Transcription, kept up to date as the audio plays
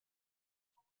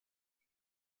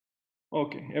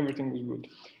Okay, everything is good.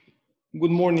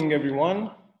 Good morning,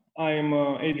 everyone. I'm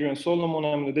Adrian Solomon.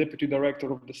 I'm the Deputy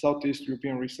Director of the Southeast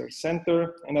European Research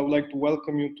Center, and I would like to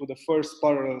welcome you to the first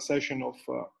parallel session of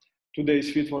today's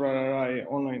FIT4RRI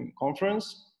online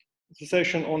conference. It's a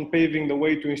session on paving the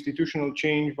way to institutional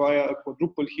change via a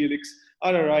quadruple helix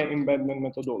RRI embedment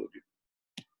methodology.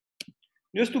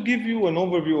 Just to give you an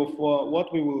overview of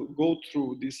what we will go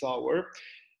through this hour,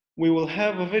 we will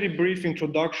have a very brief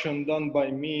introduction done by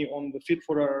me on the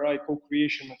FIT4RRI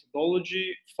co-creation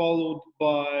methodology, followed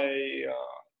by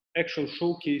actual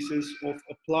showcases of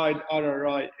applied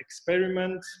RRI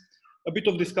experiments, a bit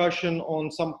of discussion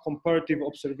on some comparative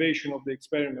observation of the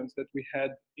experiments that we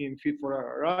had in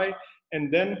FIT4RRI,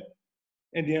 and then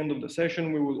at the end of the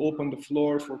session, we will open the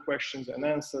floor for questions and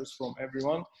answers from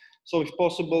everyone. So if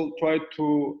possible, try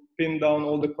to pin down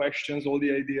all the questions, all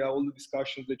the idea, all the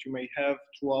discussions that you may have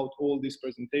throughout all these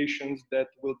presentations that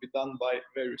will be done by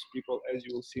various people, as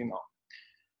you will see now.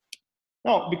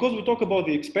 Now, because we talk about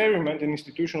the experiment and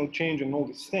institutional change and all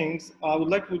these things, I would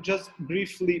like to just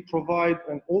briefly provide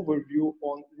an overview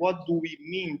on what do we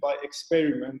mean by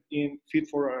experiment in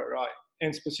FIT4RRI.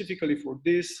 And specifically for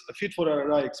this, a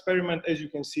FIT4RRI experiment, as you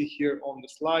can see here on the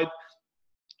slide,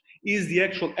 is the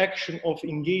actual action of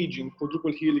engaging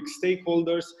quadruple helix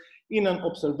stakeholders in an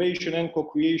observation and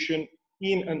co-creation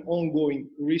in an ongoing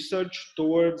research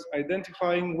towards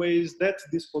identifying ways that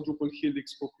this quadruple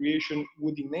helix co-creation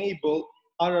would enable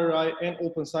RRI and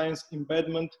open science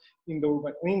embedment in the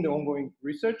ongoing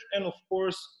research, and of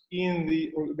course in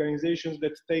the organizations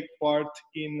that take part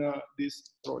in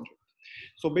this project.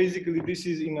 So basically, this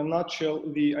is in a nutshell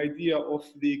the idea of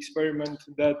the experiment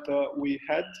that we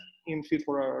had in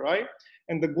FIT4RRI,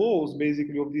 and the goals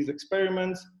basically of these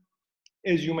experiments,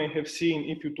 as you may have seen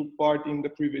if you took part in the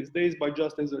previous days, but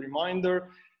just as a reminder,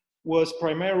 was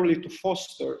primarily to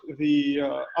foster the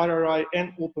RRI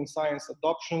and open science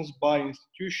adoptions by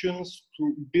institutions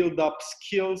to build up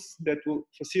skills that will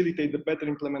facilitate the better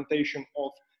implementation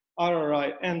of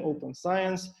RRI and open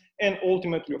science. And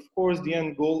ultimately, of course, the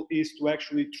end goal is to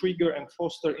actually trigger and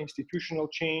foster institutional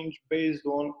change based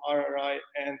on RRI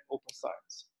and open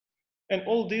science. And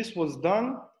all this was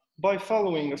done by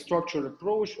following a structured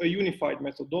approach, a unified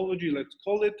methodology, let's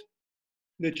call it,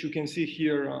 that you can see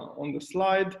here on the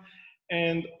slide.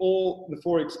 And all the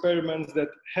 4 experiments that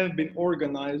have been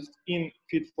organized in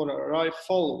FIT4RRI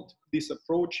followed this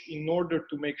approach in order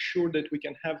to make sure that we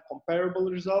can have comparable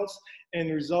results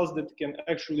and results that can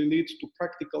actually lead to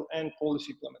practical and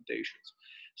policy implementations.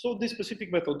 So this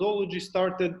specific methodology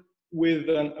started with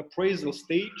an appraisal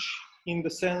stage, in the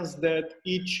sense that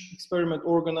each experiment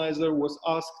organizer was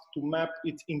asked to map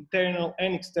its internal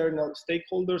and external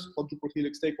stakeholders, quadruple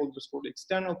helix stakeholders for the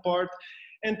external part,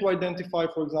 and to identify,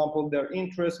 for example, their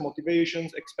interests,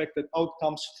 motivations, expected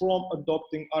outcomes from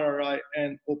adopting RRI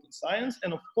and open science,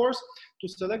 and of course, to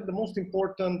select the most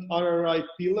important RRI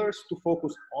pillars to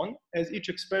focus on, as each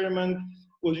experiment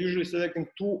was usually selecting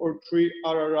 2 or 3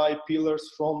 RRI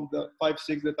pillars from the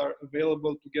 5-6 that are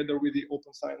available together with the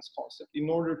open science concept, in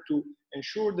order to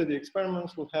ensure that the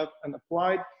experiments will have an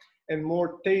applied and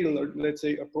more tailored, let's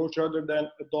say, approach rather than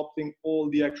adopting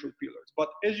all the actual pillars. But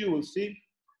as you will see,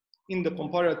 in the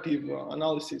comparative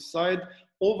analysis side,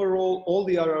 overall, all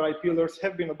the RRI pillars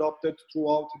have been adopted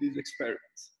throughout these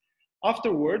experiments.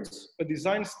 Afterwards, a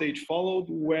design stage followed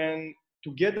when,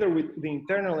 together with the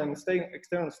internal and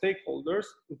external stakeholders,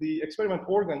 the experiment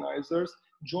organizers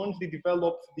jointly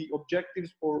developed the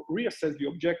objectives or reassessed the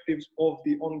objectives of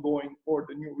the ongoing or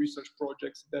the new research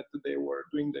projects that they were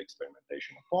doing the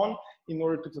experimentation upon, in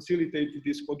order to facilitate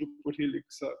this quadruple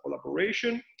helix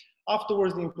collaboration.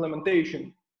 Afterwards, the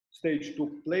implementation stage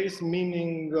took place,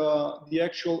 meaning the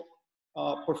actual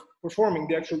performing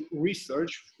the actual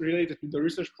research related to the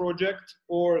research project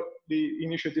or the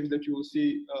initiatives that you will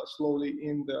see slowly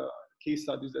in the case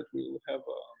studies that we will have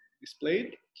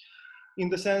displayed, in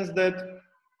the sense that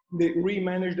they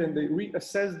re-managed and they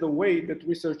reassessed the way that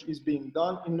research is being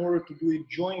done in order to do it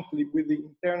jointly with the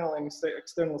internal and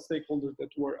external stakeholders that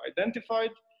were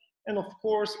identified. And of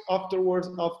course, afterwards,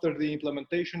 after the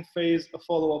implementation phase, a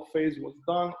follow-up phase was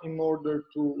done in order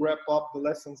to wrap up the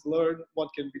lessons learned, what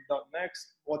can be done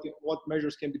next, what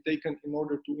measures can be taken in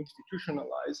order to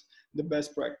institutionalize the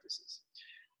best practices.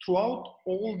 Throughout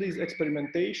all this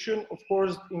experimentation, of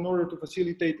course, in order to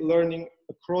facilitate learning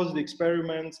across the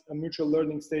experiments, a mutual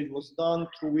learning stage was done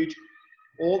through which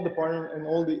all the partners and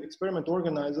all the experiment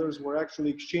organizers were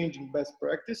actually exchanging best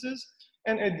practices.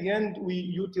 And at the end, we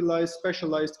utilized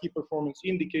specialized key performance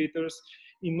indicators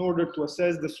in order to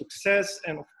assess the success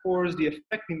and, of course, the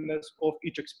effectiveness of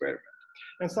each experiment.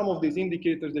 And some of these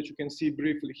indicators that you can see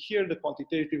briefly here, the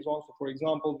quantitative ones, so for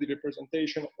example, the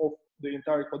representation of the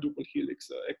entire quadruple helix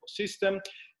ecosystem,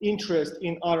 interest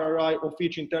in RRI of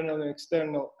each internal and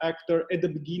external actor at the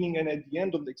beginning and at the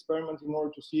end of the experiment in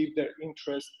order to see if their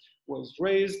interest was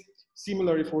raised.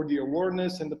 Similarly for the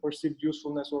awareness and the perceived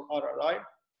usefulness of RRI,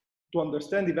 to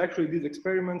understand if actually these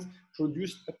experiments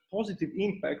produced a positive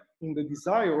impact in the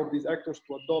desire of these actors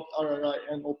to adopt RRI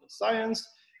and open science,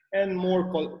 and more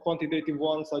quantitative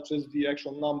ones such as the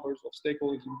actual numbers of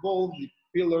stakeholders involved, the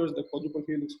pillars, the quadruple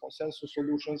helix consensus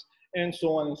solutions, and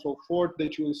so on and so forth,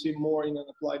 that you will see more in an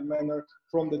applied manner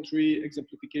from the three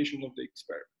exemplifications of the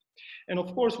experiment. And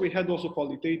of course, we had also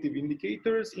qualitative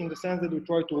indicators in the sense that we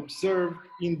try to observe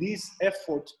in this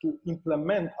effort to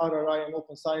implement RRI and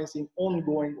open science in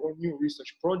ongoing or new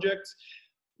research projects,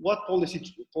 what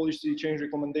policy change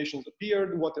recommendations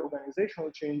appeared, what organizational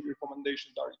change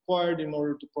recommendations are required in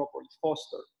order to properly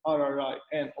foster RRI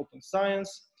and open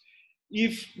science.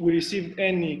 If we received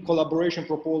any collaboration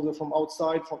proposal from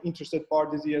outside, from interested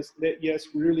parties, yes,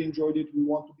 we really enjoyed it. We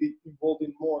want to be involved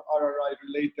in more RRI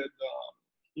related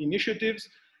initiatives.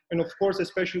 And of course,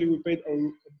 especially we paid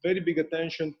a very big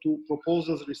attention to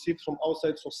proposals received from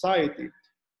outside society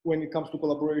when it comes to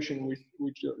collaboration with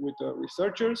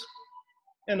researchers.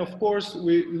 And of course,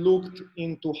 we looked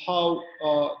into how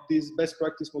this best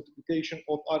practice multiplication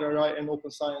of RRI and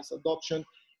open science adoption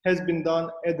has been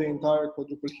done at the entire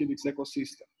quadruple helix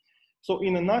ecosystem. So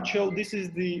in a nutshell, this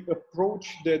is the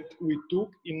approach that we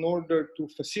took in order to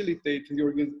facilitate the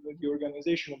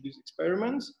organization of these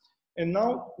experiments. And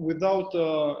now, without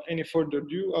any further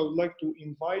ado, I would like to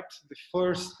invite the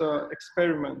first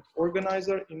experiment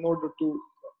organizer in order to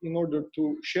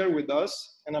share with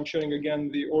us, and I'm sharing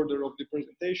again the order of the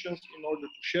presentations, in order to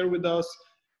share with us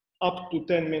up to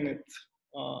 10-minute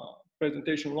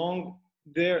presentation long,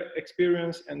 their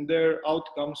experience and their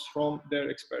outcomes from their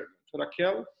experiment.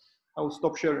 Raquel, I will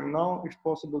stop sharing now. If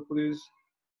possible, please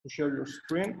to share your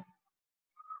screen.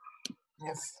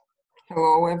 Yes.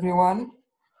 Hello, everyone.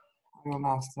 I will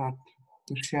now start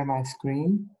to share my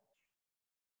screen.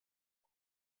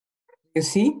 You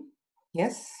see?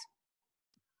 Yes?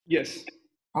 Yes.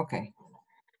 Okay.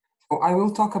 So I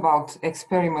will talk about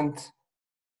experiment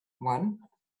 1.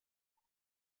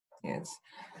 Yes.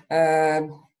 I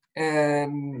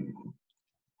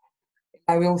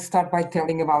will start by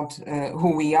telling about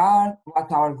who we are,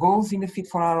 what our goals in the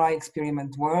FIT4RRI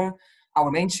experiment were, our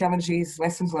main challenges,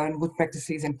 lessons learned, good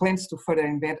practices, and plans to further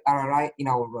embed RRI in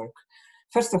our work.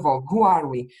 First of all, who are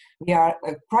we? We are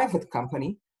a private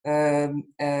company in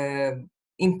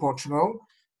Portugal,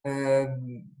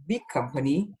 big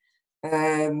company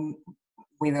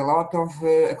with a lot of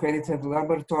accredited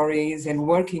laboratories and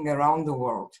working around the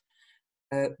world.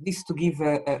 This to give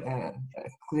a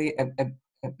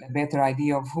better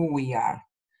idea of who we are.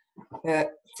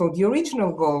 So the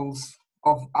original goals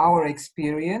of our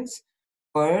experience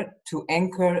were to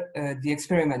anchor the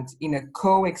experiment in a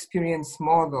co-experience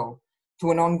model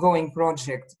to an ongoing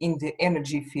project in the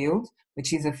energy field,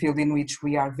 which is a field in which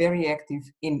we are very active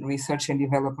in research and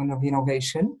development of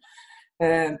innovation,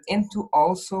 and to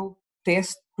also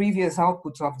test previous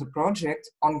outputs of the project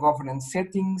on governance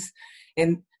settings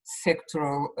and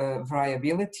sectoral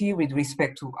variability with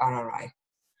respect to RRI.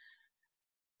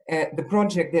 The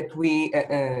project that we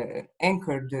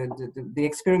anchored the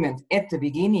experiment at the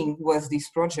beginning was this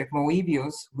project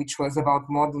Moebius, which was about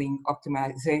modeling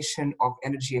optimization of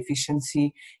energy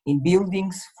efficiency in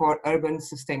buildings for urban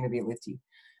sustainability.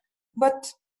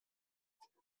 But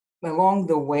along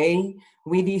the way,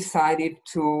 we decided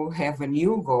to have a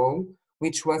new goal,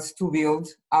 which was to build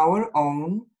our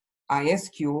own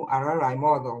ISQ RRI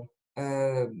model.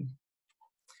 And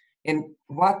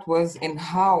what was and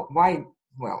how, why?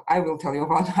 Well, I will tell you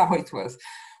about how it was.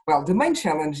 Well, the main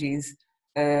challenges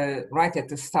right at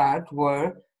the start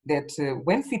were that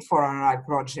when FIT4RRI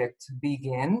project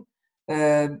began,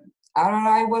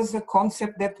 RRI was a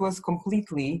concept that was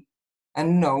completely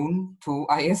unknown to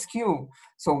ISQ.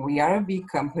 So we are a big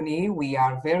company, we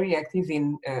are very active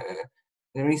in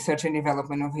the research and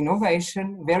development of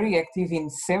innovation, very active in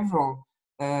several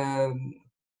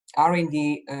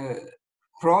R&D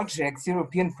projects,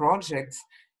 European projects,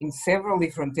 in several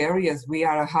different areas. We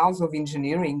are a house of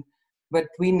engineering, but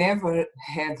we never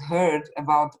had heard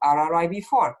about RRI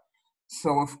before.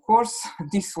 So of course,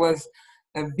 this was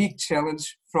a big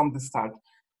challenge from the start.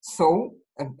 So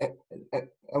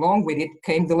along with it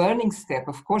came the learning step,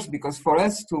 of course, because for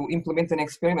us to implement an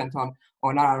experiment on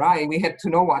RRI, we had to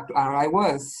know what RRI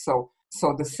was. So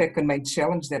the second main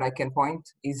challenge that I can point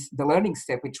is the learning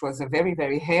step, which was a very,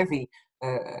 very heavy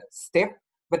step,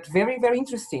 but very, very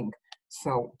interesting.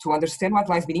 So to understand what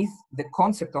lies beneath the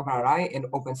concept of RRI and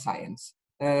open science.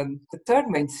 The third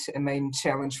main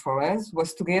challenge for us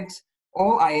was to get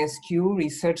all ISQ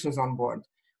researchers on board.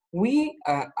 We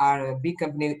are a big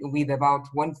company with about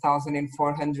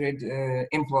 1,400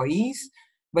 employees,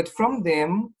 but from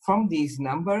this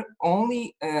number,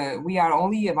 we are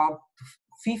only about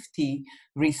 50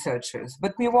 researchers,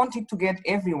 but we wanted to get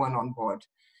everyone on board.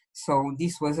 So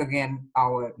this was again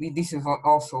this is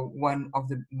also one of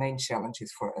the main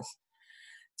challenges for us.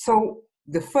 So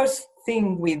the first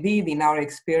thing we did in our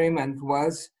experiment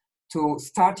was to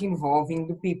start involving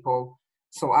the people.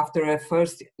 So after a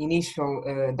first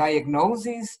initial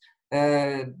diagnosis,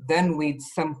 done with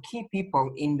some key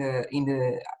people in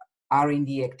the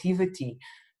R&D activity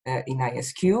in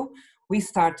ISQ, we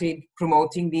started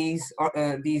promoting these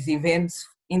events,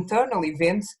 internal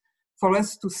events, for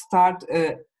us to start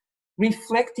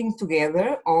reflecting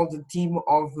together, all the team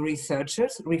of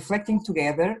researchers, reflecting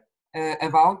together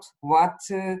about what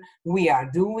we are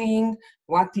doing,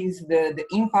 what is the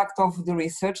impact of the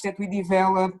research that we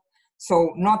develop.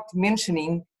 So not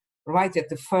mentioning right at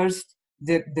the first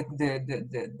the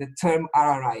term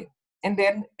RRI. And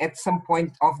then at some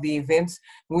point of the events,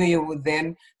 we would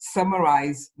then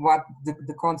summarize what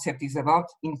the concept is about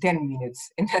in 10 minutes.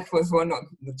 And that was one of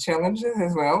the challenges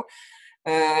as well.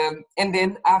 And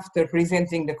then after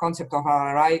presenting the concept of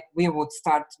RRI, we would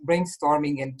start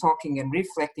brainstorming and talking and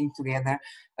reflecting together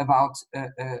about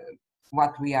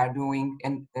what we are doing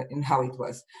and how it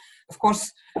was. Of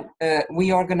course,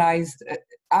 we organized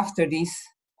after this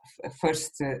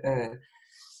first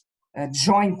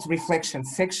joint reflection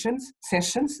sessions,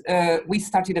 we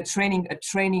started a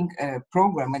training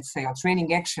program, let's say, or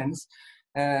training actions.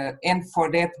 And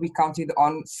for that, we counted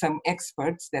on some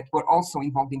experts that were also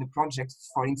involved in the project.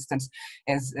 For instance,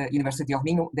 as University of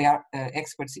Minho, they are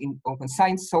experts in open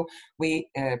science. So we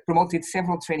promoted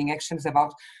several training actions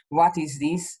about what is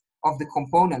this of the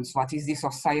components, what is this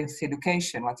of science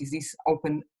education, what is this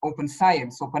open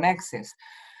science, open access.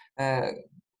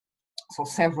 So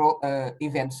several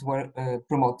events were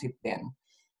promoted then.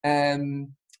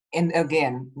 And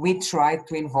again, we tried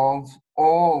to involve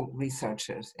all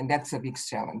researchers, and that's a big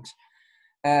challenge.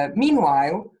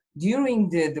 Meanwhile, during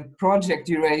the project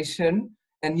duration,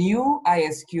 a new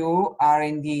ISQ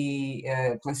R&D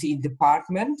plus E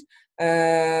department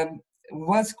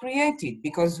was created,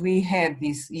 because we had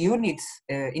these units,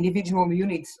 individual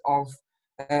units of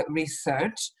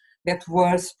research that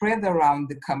were spread around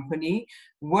the company,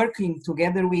 working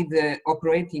together with the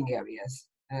operating areas.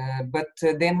 But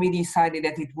then we decided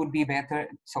that it would be better,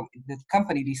 so the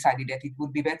company decided that it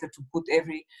would be better to put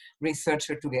every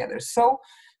researcher together. So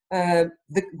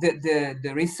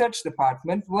the research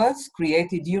department was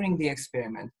created during the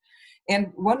experiment.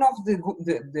 And one of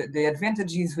the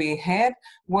advantages we had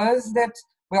was that,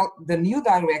 well, the new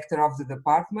director of the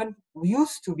department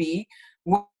used to be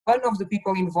one of the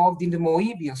people involved in the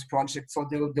Moebius project, so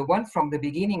the one from the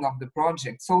beginning of the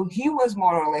project. So he was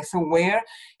more or less aware,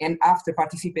 and after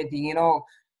participating in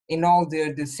all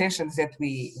the sessions that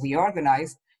we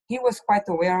organized, he was quite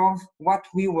aware of what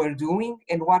we were doing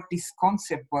and what this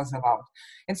concept was about.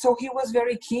 And so he was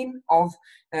very keen of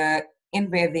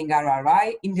embedding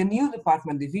RRI in the new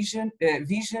department vision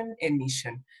and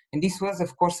mission. And this was,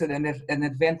 of course, an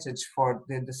advantage for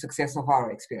the success of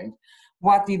our experience.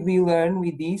 What did we learn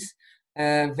with this?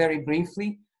 Very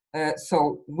briefly.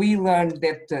 So we learned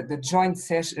that the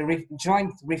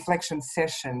joint reflection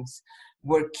sessions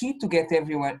were key to get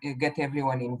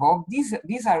everyone involved.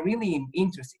 These are really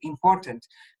important,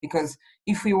 because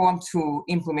if we want to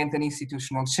implement an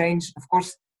institutional change, of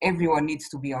course, everyone needs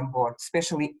to be on board,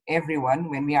 especially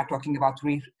everyone when we are talking about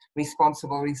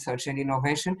responsible research and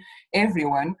innovation,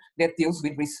 everyone that deals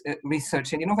with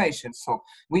research and innovation. So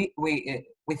we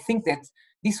think that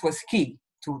this was key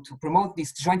to promote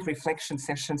these joint reflection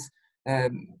sessions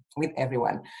with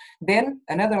everyone. Then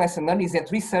another lesson learned is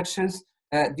that researchers,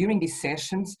 during these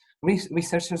sessions,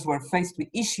 researchers were faced with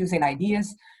issues and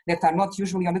ideas that are not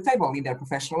usually on the table in their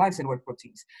professional lives and work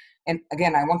routines. And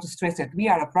again, I want to stress that we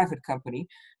are a private company.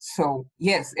 So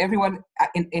yes, everyone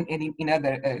in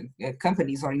other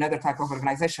companies or in other type of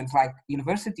organizations like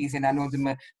universities, and I know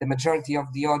the majority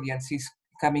of the audience is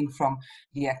coming from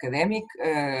the academic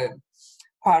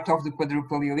part of the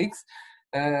quadruple helix.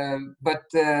 But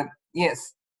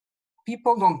yes,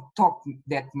 people don't talk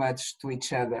that much to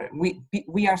each other.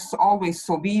 We are always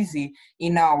so busy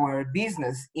in our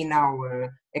business, in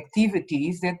our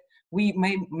activities, that we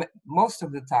may, most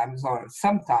of the times, or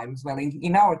sometimes, well,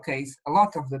 in our case, a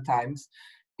lot of the times,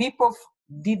 people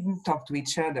didn't talk to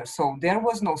each other. So there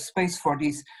was no space for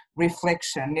this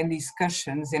reflection and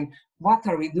discussions and what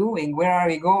are we doing? Where are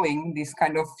we going? This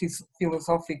kind of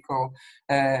philosophical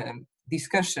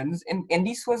discussions. And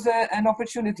this was an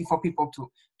opportunity for people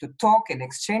to talk and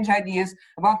exchange ideas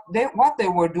about what they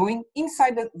were doing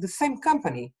inside the same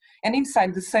company and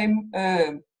inside the same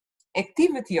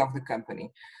activity of the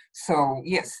company. So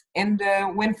yes, and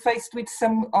when faced with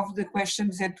some of the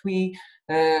questions that we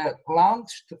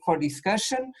launched for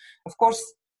discussion, of course,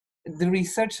 the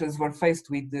researchers were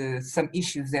faced with some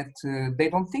issues that they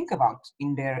don't think about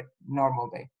in their normal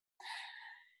day.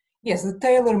 Yes, the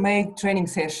tailor-made training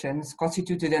sessions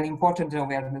constituted an important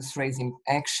awareness-raising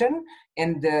action,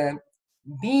 and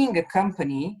being a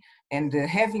company and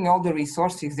having all the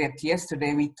resources that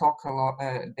yesterday we talked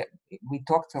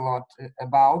a lot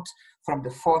about, from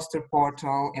the Foster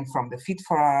portal and from the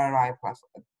FIT4RRI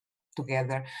platform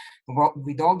together,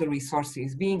 with all the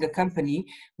resources, being a company,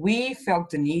 we felt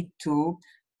the need to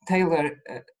tailor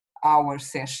our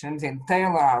sessions and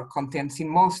tailor our contents in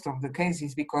most of the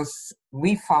cases, because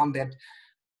we found that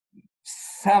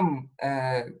some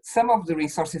of the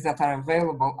resources that are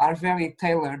available are very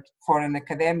tailored for an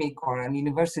academic or an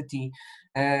university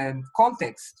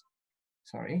context.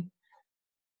 Sorry.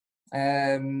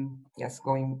 Yes,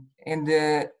 going. And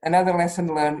another lesson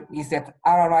learned is that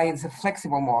RRI is a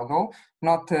flexible model,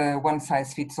 not one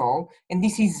size fits all. And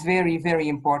this is very, very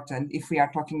important if we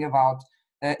are talking about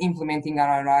implementing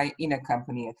RRI in a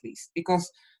company, at least,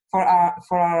 because for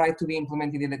RRI to be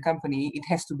implemented in a company, it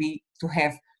has to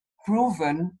have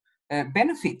proven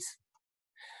benefits.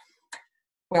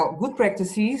 Well, good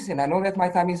practices, and I know that my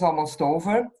time is almost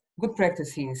over. Good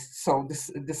practices. So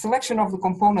the selection of the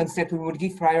components that we would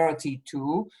give priority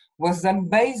to was done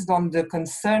based on the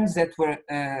concerns that were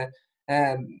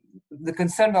the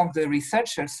concern of the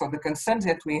researchers. So the concerns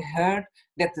that we heard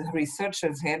that the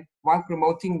researchers had while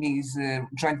promoting these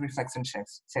joint reflection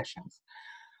sessions.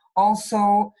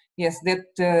 Also, yes, that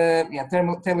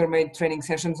tailor-made training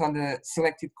sessions on the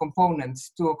selected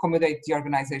components to accommodate the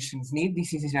organization's need.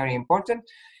 This is very important.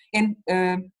 And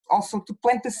also to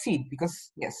plant the seed,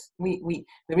 because yes, we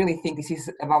really think this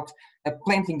is about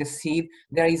planting the seed.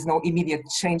 There is no immediate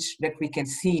change that we can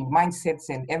see in mindsets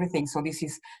and everything. So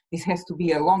this has to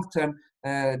be a long-term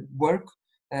work.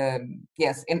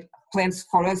 Yes, and plans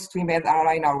for us to embed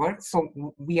RRI in our work. So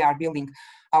we are building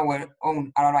our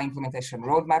own RRI implementation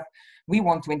roadmap. We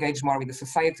want to engage more with the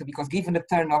society, because given the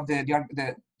turn of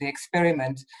the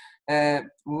experiment,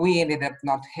 we ended up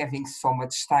not having so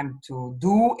much time to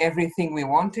do everything we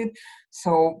wanted.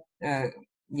 So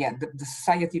yeah, the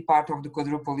society part of the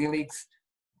quadruple helix,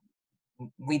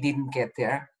 we didn't get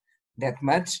there that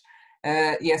much.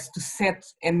 Yes, to set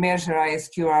and measure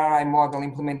ISQ RRI model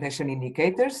implementation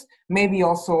indicators, maybe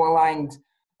also aligned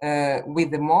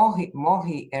with the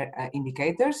MOHI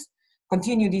indicators.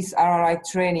 Continue this RRI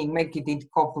training, make it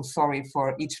compulsory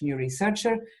for each new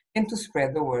researcher, and to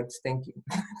spread the words. Thank you.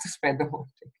 To spread the word.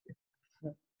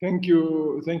 Thank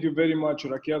you. Thank you very much,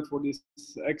 Raquel, for this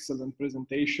excellent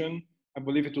presentation. I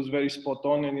believe it was very spot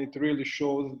on, and it really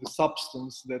shows the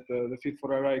substance that the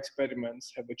FIT4RRI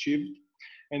experiments have achieved.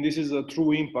 And this is a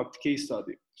true impact case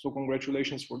study. So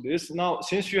congratulations for this. Now,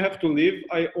 since you have to leave,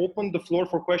 I open the floor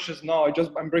for questions now.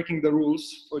 I'm breaking the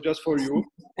rules just for you.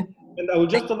 And I will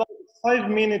just allow a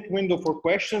 5-minute window for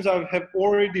questions. I have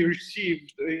already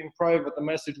received in private a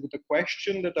message with a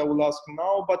question that I will ask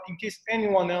now, but in case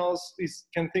anyone else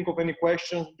can think of any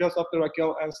questions, just after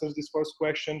Raquel answers this first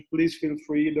question, please feel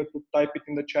free either to type it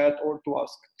in the chat or to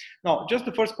ask. Now, just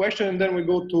the first question, and then we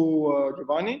go to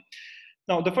Giovanni.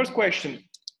 Now, the first question,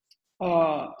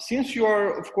 since you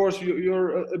are, of course,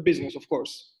 you're a business, of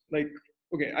course, like,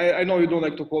 okay, I know you don't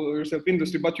like to call yourself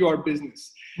industry, but you are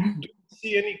business. Do you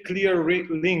see any clear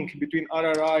link between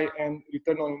RRI and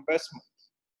return on investment?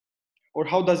 Or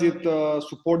how does it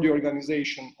support the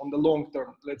organization on the long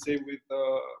term, let's say with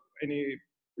any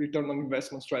return on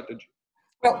investment strategy?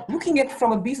 Well, looking at it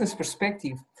from a business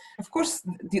perspective, of course,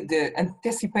 the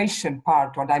anticipation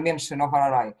part or dimension of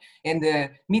RRI and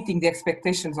meeting the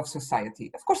expectations of society,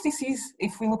 of course, this is,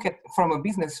 if we look at from a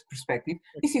business perspective,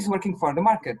 this is working for the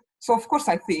market. So, of course,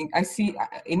 I see,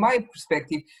 in my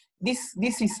perspective, this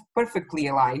is perfectly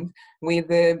aligned with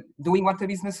doing what the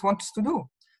business wants to do.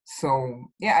 So,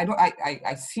 yeah,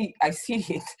 I see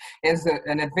it as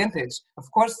an advantage.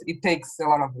 Of course, it takes a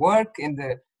lot of work and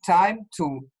time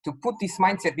to put this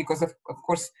mindset, because of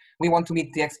course we want to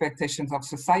meet the expectations of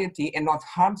society and not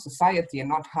harm society and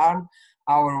not harm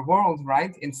our world,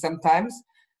 right? And sometimes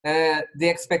the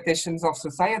expectations of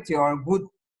society or good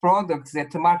products that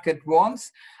the market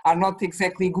wants are not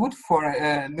exactly good for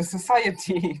the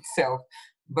society itself.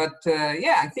 But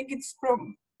yeah, I think it's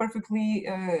perfectly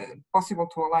possible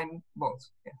to align both.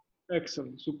 Yeah.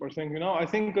 Excellent, super, thank you. Now, I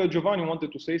think Giovanni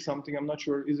wanted to say something. I'm not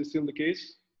sure, is it still the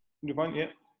case? Giovanni,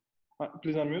 yeah.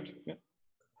 Please unmute. Yeah.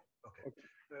 Okay.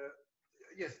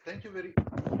 Yes, thank you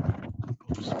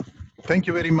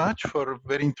very much for a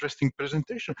very interesting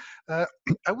presentation. I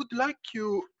would like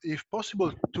you, if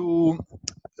possible, to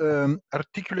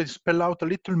articulate, spell out a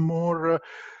little more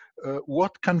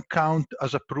what can count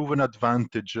as a proven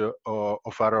advantage of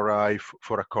RRI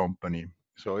for a company.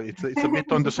 So it's a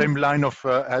bit on the same line of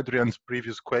Adrian's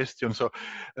previous question. So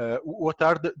what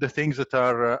are the things that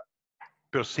are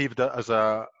perceived as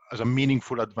a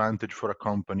meaningful advantage for a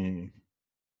company?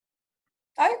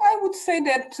 I would say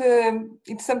that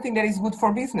it's something that is good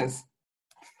for business.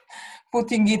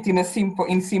 Putting it in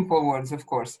simple words, of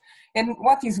course. And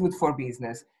what is good for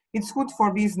business? It's good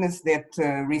for business that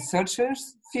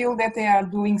researchers feel that they are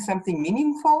doing something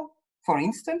meaningful, for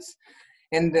instance.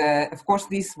 And of course,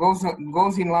 this goes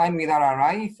in line with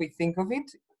RRI, if we think of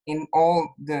it, in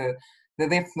all the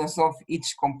depthness of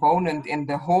each component and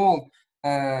the whole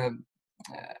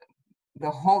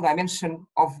dimension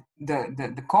of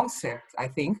the concept, I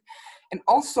think. And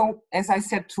also, as I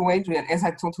said to Adrian, as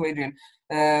I told to Adrian,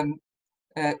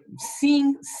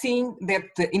 seeing that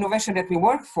the innovation that we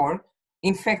work for,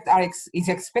 in fact, is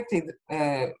expected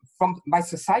by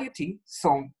society,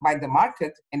 so by the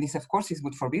market, and this, of course, is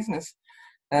good for business.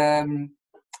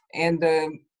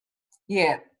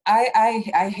 Yeah,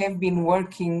 I have been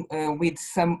working with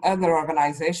some other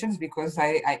organizations because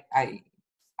I'm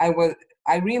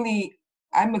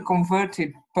a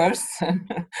converted person.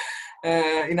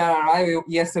 In RRI,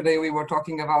 yesterday we were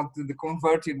talking about the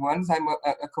converted ones. I'm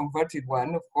a converted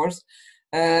one, of course.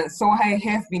 So I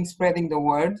have been spreading the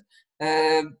word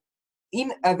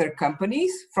in other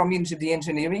companies from the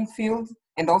engineering field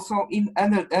and also in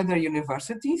other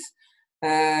universities.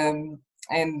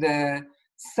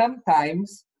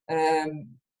 Sometimes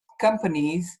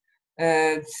companies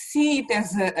see it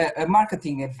as a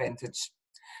marketing advantage.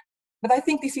 But I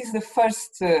think this is the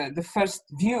first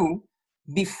view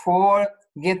before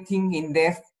getting in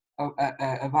depth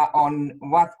on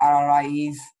what RRI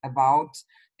is about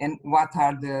and what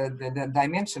are the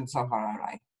dimensions of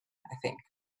RRI, I think.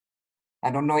 I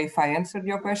don't know if I answered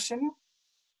your question.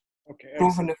 Okay.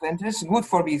 Proven advantage, good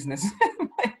for business.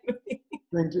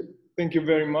 Thank you. Thank you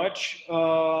very much.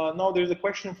 Now there's a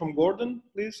question from Gordon.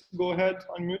 Please go ahead,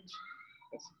 unmute.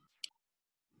 Yes.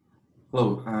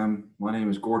 Hello, my name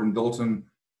is Gordon Dalton.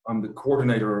 I'm the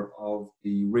coordinator of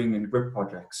the Ring and Grip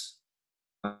projects.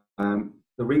 The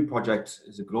Ring project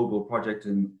is a global project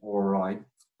in RRI,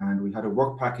 and we had a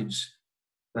work package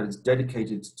that is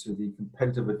dedicated to the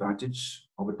competitive advantage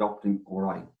of adopting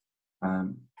RRI.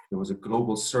 There was a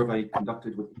global survey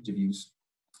conducted with interviews,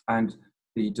 and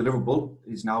the deliverable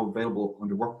is now available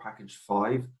under work package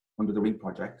 5 under the Ring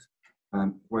project,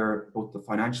 where both the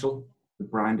financial, the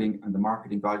branding, and the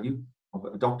marketing value of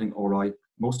adopting RRI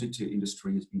mostly to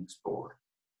industry is being explored.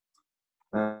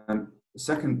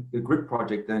 The GRIP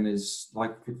project then is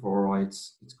like FIT4RRI,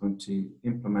 it's going to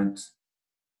implement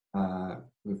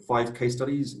 5 case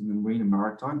studies in the marine and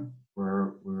maritime,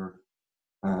 where we're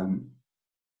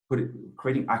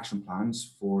creating action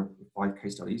plans for the 5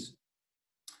 case studies.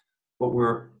 But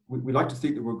we like to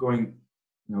think that we're going,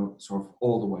 sort of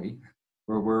all the way,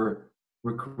 where we're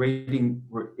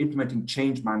implementing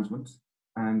change management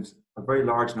and a very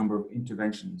large number of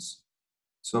interventions.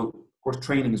 So, of course,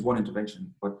 training is one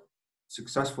intervention, but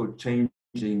successful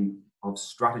changing of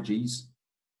strategies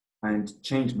and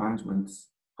change management,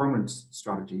 permanent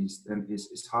strategies, then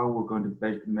is how we're going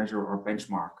to measure our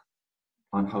benchmark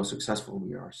on how successful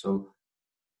we are. So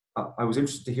I was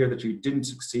interested to hear that you didn't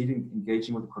succeed in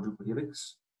engaging with the quadruple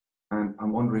helix. And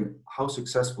I'm wondering, how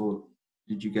successful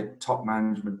did you get top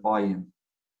management buy-in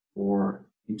for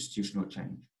institutional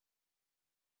change?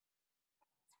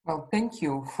 Well, thank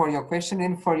you for your question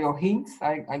and for your hints.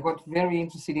 I got very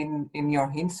interested in your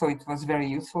hints, so it was very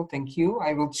useful. Thank you.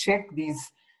 I will check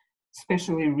this,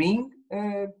 especially Ring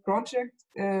project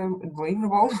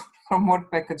deliverable from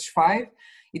work package 5.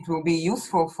 It will be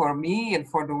useful for me and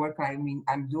for the work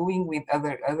I'm doing with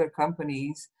other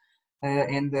companies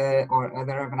and or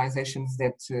other organizations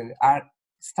that are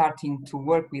starting to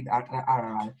work with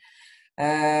RRI.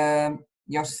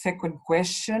 Your second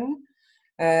question.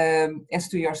 As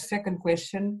to your second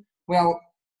question, well,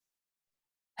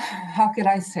 how can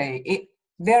I say?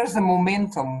 There's a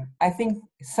momentum. I think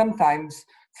sometimes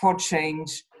for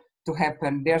change to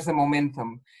happen, there's a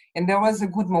momentum. And there was a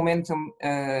good momentum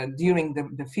during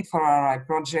the FIT4RRI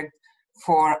project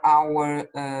for our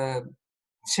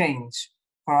change,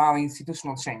 for our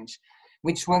institutional change,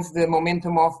 which was the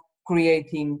momentum of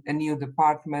creating a new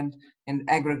department and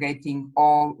aggregating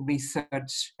all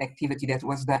research activity that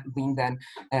was being done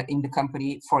in the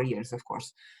company for years, of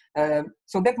course.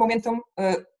 So that momentum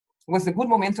was a good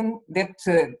momentum that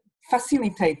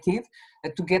facilitated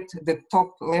to get the top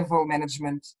level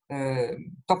management,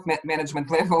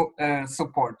 management level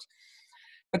support.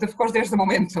 But of course, there's the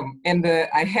momentum, and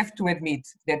I have to admit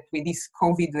that with this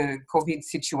COVID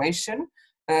situation,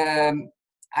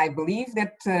 I believe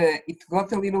that it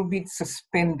got a little bit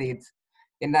suspended,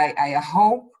 and I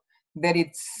hope that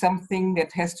it's something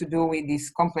that has to do with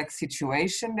this complex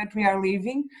situation that we are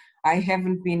living. I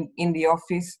haven't been in the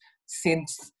office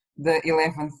since the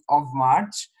 11th of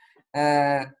March,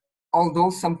 although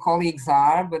some colleagues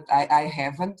are, but I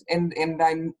haven't,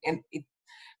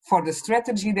 for the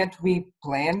strategy that we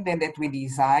planned and that we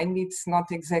designed, it's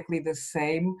not exactly the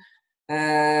same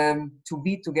to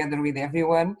be together with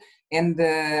everyone. And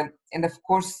of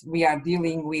course, we are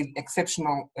dealing with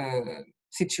exceptional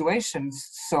situations.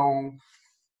 So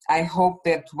I hope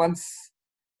that once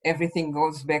everything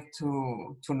goes back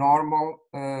to normal,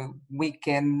 we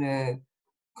can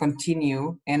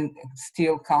continue and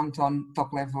still count on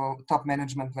top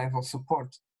management level support.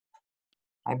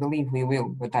 I believe we will,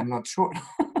 but I'm not sure.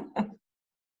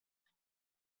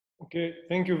 Okay,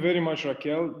 thank you very much,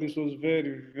 Raquel. This was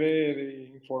very,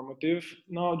 very informative.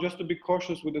 Now, just to be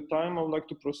cautious with the time, I would like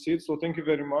to proceed. So thank you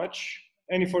very much.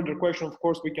 Any further question, of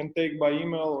course, we can take by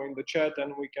email or in the chat,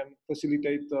 and we can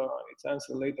facilitate its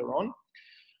answer later on.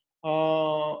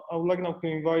 I would like now to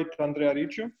invite Andrea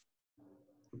Riccio.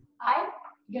 Hi,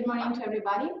 good morning to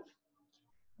everybody.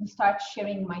 I'll start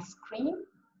sharing my screen.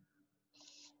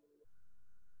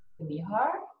 We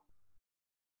are.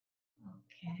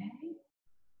 Okay.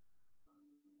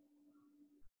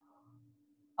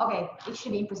 Okay, it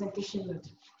should be in presentation mode.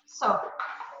 So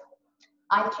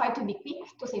I'll try to be quick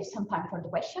to save some time for the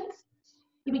questions.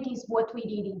 Here it is what we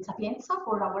did in Sapienza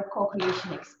for our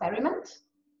co-creation experiment.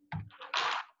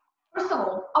 First of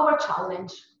all, our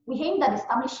challenge. We aimed at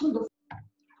establishing the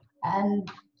and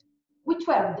which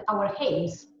were our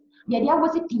aims. The idea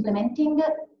was implementing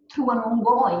through an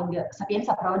ongoing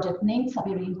Sapienza project named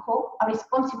Paving, a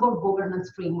responsible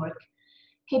governance framework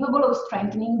capable of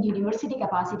strengthening the university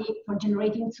capacity for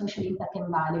generating social impact and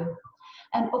value.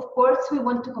 And of course, we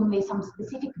want to convey some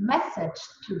specific message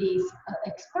to this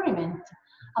experiment,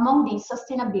 among these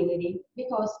sustainability,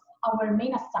 because our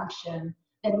main assumption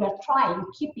that we are trying,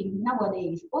 keeping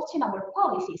nowadays, also in our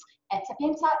policies at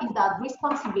Sapienza, is that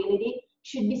responsibility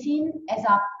should be seen as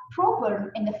a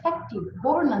proper and effective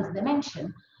governance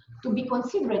dimension to be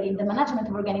considered in the management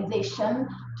of organization,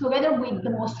 together with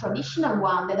the most traditional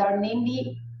one that are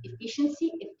namely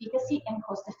efficiency, efficacy, and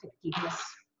cost effectiveness.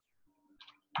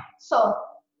 So,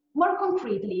 more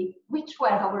concretely, which were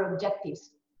our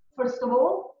objectives? First of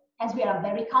all, as we are a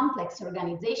very complex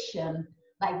organization,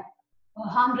 like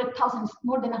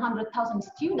more than 100,000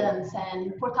 students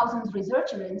and 4,000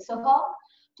 researchers and so on,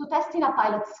 to test in a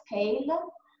pilot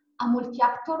scale a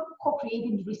multi-actor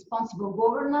co-created responsible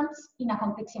governance in a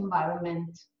complex environment,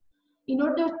 in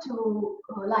order to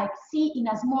see in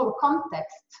a small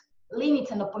context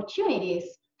limits and opportunities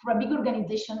for a big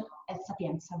organization as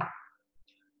Sapienza.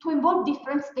 To involve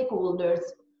different stakeholders,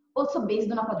 also based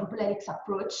on a quadruple helix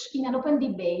approach, in an open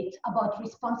debate about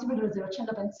responsible research and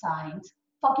open science,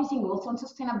 focusing also on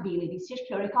sustainability,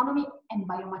 circular economy, and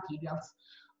biomaterials,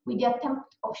 with the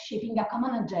attempt of shaping a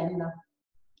common agenda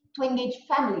to engage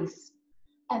families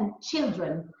and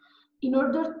children in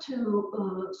order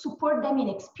to support them in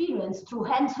experience through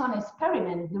hands-on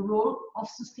experiment the role of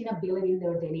sustainability in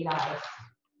their daily life.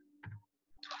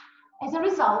 As a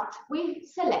result, we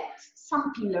select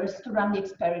some pillars to run the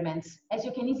experiments. As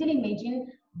you can easily imagine,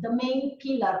 the main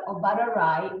pillar of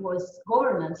RRI was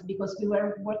governance, because we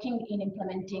were working in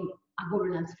implementing a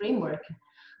governance framework.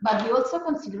 But we also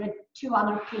considered two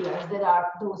other pillars that are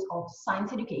those of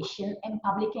science education and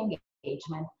public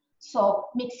engagement. So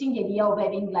mixing the idea of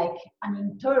having like an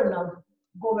internal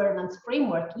governance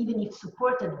framework, even if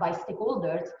supported by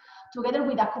stakeholders, together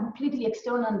with a completely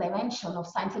external dimension of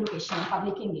science education and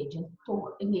public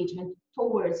engagement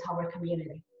towards our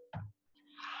community.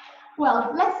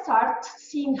 Well, let's start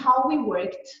seeing how we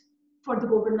worked for the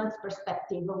governance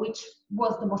perspective, which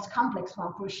was the most complex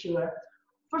one for sure.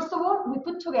 First of all, we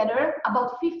put together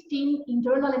about 15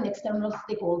 internal and external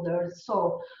stakeholders,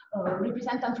 so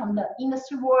representatives from the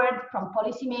industry world, from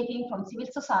policymaking, from civil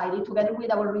society, together with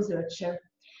our researcher.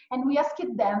 And we asked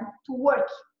them to work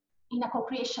in a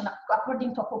co-creation,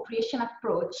 according to a co-creation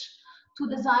approach, to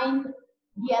design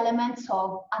the elements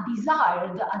of a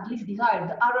desired, at least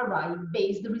desired,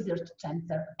 RRI-based research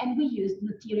center. And we used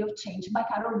the theory of change by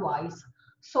Carol Weiss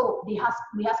So we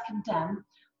asked them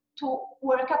to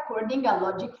work according a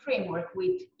logic framework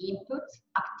with inputs,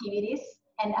 activities,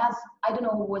 and as I don't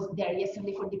know who was there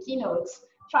yesterday for the keynotes,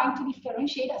 trying to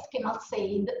differentiate, as Kemal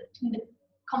said, between the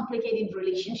complicated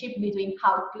relationship between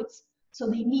outputs, so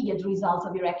the immediate results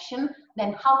of your action,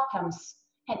 then outcomes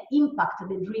and impact that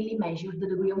really measure the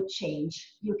degree of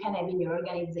change you can have in your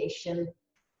organization.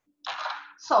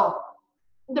 So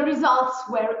the results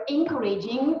were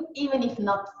encouraging, even if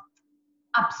not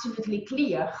absolutely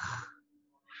clear.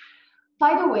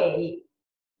 By the way,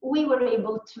 we were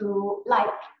able to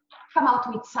come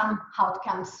out with some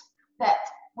outcomes that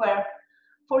were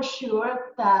for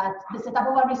sure that the setup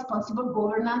of a responsible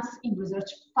governance in research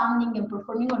funding and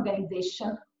performing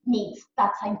organization means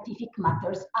that scientific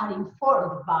matters are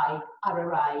informed by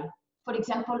RRI. For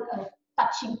example,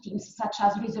 touching themes such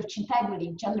as research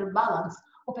integrity, gender balance,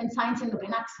 open science and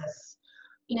open access.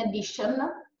 In addition,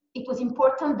 it was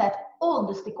important that all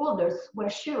the stakeholders were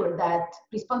sure that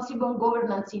responsible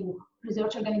governance in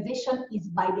research organization is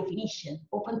by definition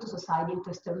open to society and to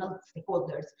external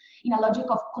stakeholders in a logic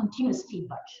of continuous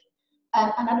feedback.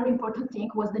 And another important thing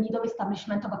was the need of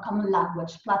establishment of a common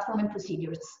language, platform and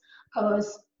procedures,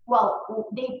 because, well,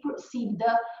 they perceived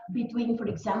between, for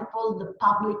example, the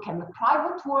public and the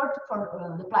private world,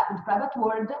 for the private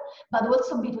world, but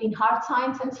also between hard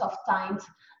science and soft science,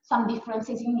 some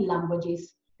differences in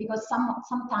languages, because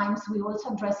sometimes we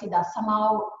also address it as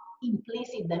somehow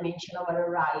implicit dimension of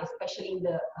RRI, especially in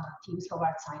the teams of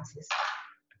art sciences.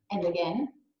 And again,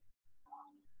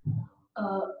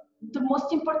 the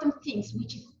most important things,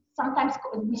 which is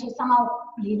somehow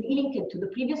linked to the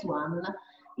previous one,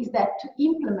 is that to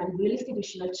implement real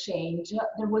institutional change,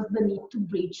 there was the need to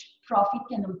bridge profit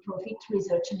and non-profit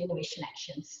research and innovation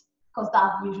actions, because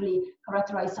that usually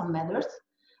characterizes some matters.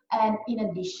 And in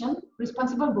addition,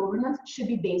 responsible governance should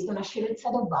be based on a shared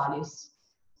set of values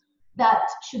that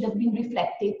should have been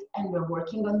reflected, and we're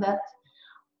working on that,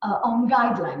 on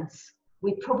guidelines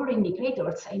with proper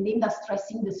indicators aimed at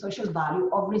stressing the social value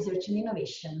of research and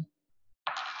innovation.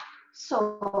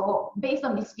 So based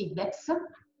on these feedbacks,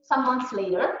 some months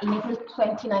later, in April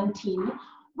 2019,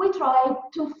 we tried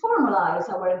to formalize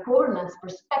our governance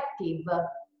perspective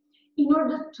in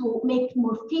order to make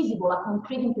more feasible a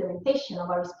concrete implementation of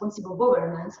our responsible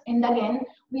governance. And again,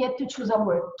 we had to choose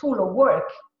our tool of work,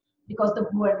 because they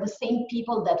were the same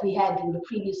people that we had in the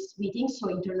previous meetings, so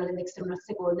internal and external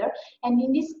stakeholder. And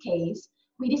in this case,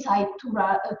 we decided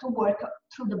to work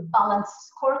through the balanced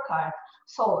scorecard.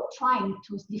 So trying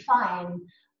to define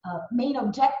main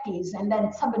objectives and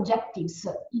then sub-objectives,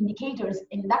 indicators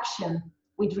and action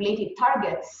with related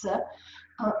targets,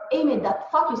 aimed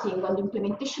at focusing on the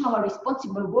implementation of a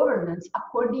responsible governance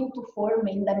according to 4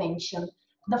 main dimensions.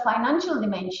 The financial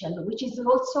dimension, which is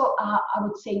also, I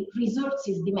would say,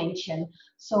 resources dimension.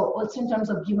 So also in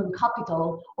terms of human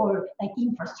capital or like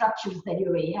infrastructures that you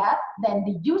already have, then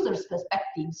the user's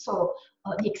perspective, so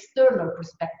the external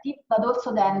perspective, but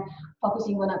also then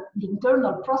focusing on the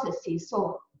internal processes,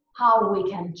 so how we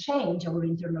can change our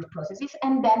internal processes,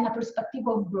 and then a perspective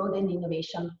of growth and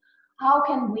innovation. How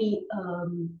can we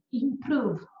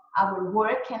improve our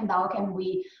work, and how can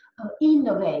we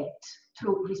innovate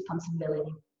through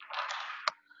responsibility?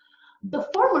 The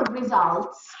formal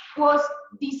results was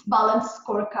this balanced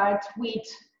scorecard with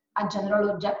a general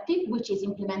objective, which is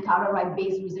implement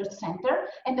RRI-based research center,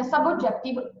 and a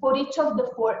sub-objective for each of the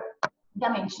 4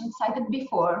 dimensions cited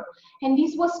before. And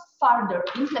this was further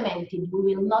implemented.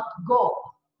 We will not go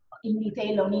in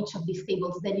detail on each of these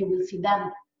tables, then you will see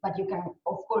them, but you can,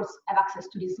 of course, have access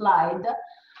to this slide,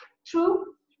 through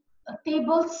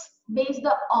tables based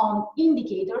on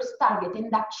indicators, target,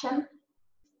 and action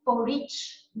for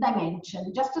each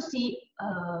dimension. Just to see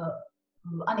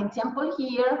an example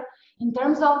here, in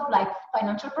terms of like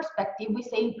financial perspective, we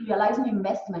say realizing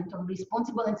investment on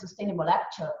responsible and sustainable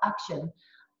action.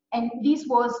 And this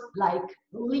was like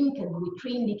linked with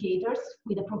 3 indicators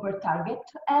with a proper target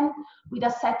and with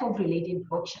a set of related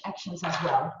actions as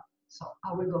well. So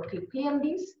I will go quickly on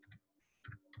this.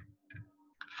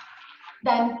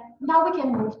 Then now we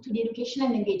can move to the education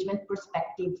and engagement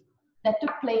perspective that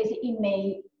took place in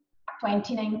May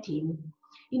 2019.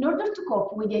 In order to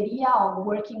cope with the idea of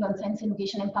working on science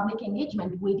education and public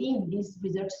engagement within this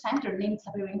research center named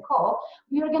Paving,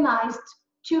 we organized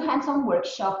 2 hands-on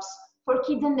workshops for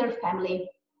kids and their family.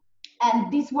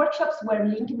 And these workshops were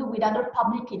linked with other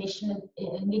public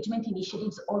engagement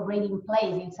initiatives already in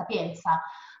place in Sapienza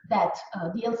that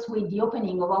deals with the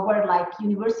opening of our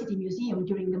university museum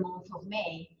during the month of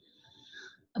May.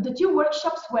 The two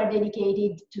workshops were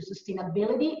dedicated to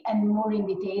sustainability and more in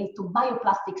detail to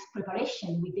bioplastics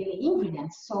preparation with daily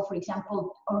ingredients. So, for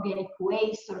example, organic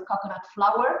waste or coconut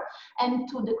flour, and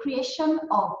to the creation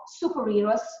of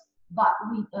superheroes but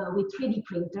with 3D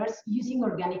printers using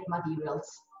organic materials.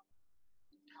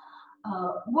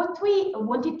 What we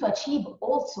wanted to achieve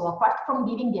also, apart from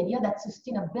giving the idea that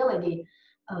sustainability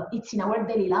it's in our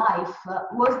daily life,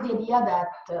 was the idea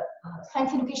that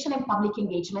science education and public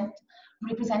engagement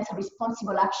represents a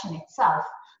responsible action itself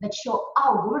that show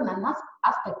how governance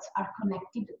aspects are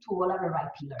connected to all RRI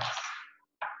pillars.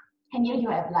 And here you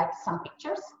have like some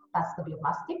pictures. That's the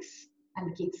bioplastics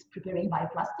and the kids preparing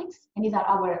bioplastics. And these are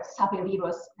our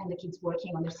superheroes and the kids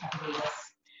working on their superheroes.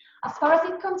 As far as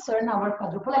it concerns our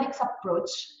quadruple helix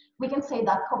approach, we can say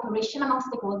that cooperation among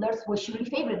stakeholders was surely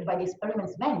favored by the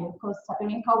experiment's venue because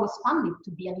Saperinco was founded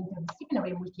to be an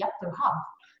interdisciplinary multi-actor hub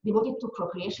devoted to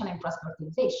procreation and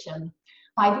cross-fertilization.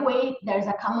 By the way, there is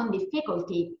a common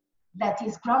difficulty that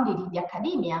is grounded in the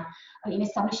academia in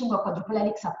establishing a quadruple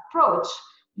helix approach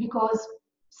because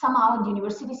somehow the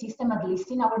university system, at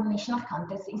least in our national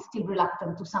context, is still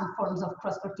reluctant to some forms of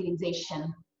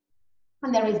cross-fertilization.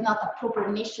 And there is not a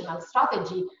proper national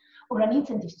strategy or an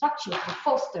incentive structure to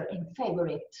foster and favor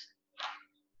it.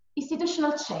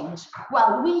 Institutional change.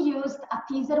 Well, we used a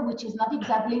teaser which is not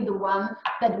exactly the one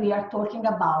that we are talking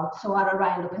about, so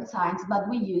RRI and Open Science, but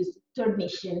we used third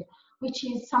mission, which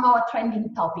is somehow a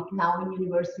trending topic now in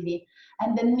university,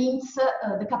 and that means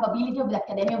the capability of the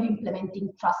academia of implementing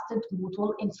trusted,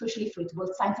 mutual, and socially fruitful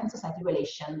science and society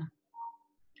relation.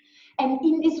 And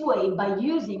in this way, by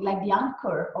using like the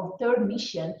anchor of third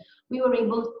mission, we were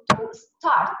able to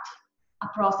start a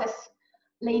process,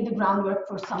 lay the groundwork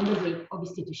for some degree of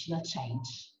institutional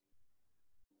change.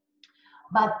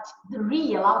 But the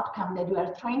real outcome that we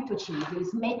are trying to achieve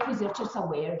is make researchers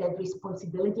aware that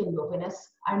responsibility and openness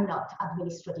are not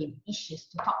administrative issues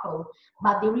to tackle,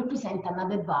 but they represent an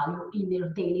added value in their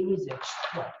daily research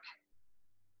work.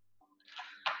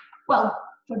 Well,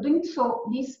 for doing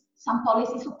so, some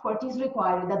policy support is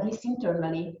required, at least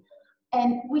internally.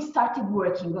 And we started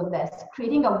working on this,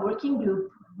 creating a working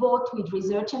group, both with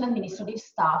research and administrative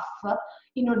staff,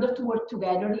 in order to work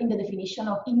together in the definition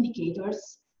of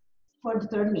indicators for the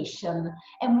third mission.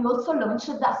 And we also launched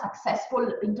a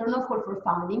successful internal call for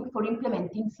funding for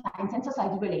implementing science and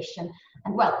society relation.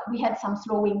 And well, we had some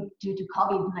slowing due to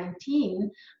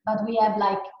COVID-19, but we have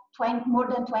like more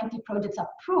than 20 projects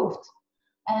approved.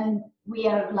 And we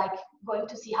are like going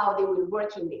to see how they will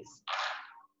work in this.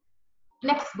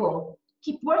 Next goal,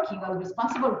 keep working on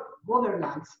responsible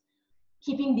governance,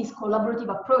 keeping this collaborative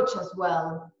approach as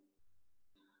well.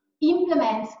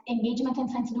 Implement engagement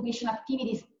and science education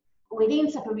activities within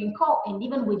Saperinco and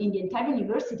even within the entire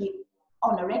university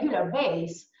on a regular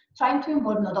basis, trying to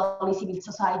involve not only civil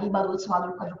society, but also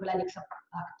other quadruple helix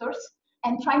actors,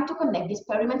 and trying to connect the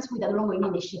experiments with other ongoing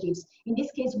initiatives. In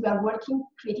this case, we are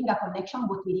creating a connection,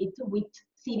 what we did with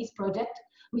CIVIS project,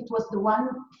 which was the one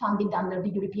funded under the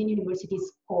European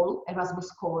Universities Call,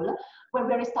 Erasmus Call, where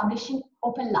we're establishing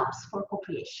open labs for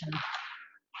co-creation.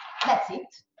 That's it.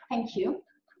 Thank you.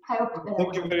 I hope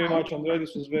Thank you very much, Andrea.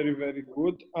 This was very, very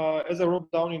good. As I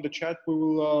wrote down in the chat, we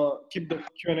will keep the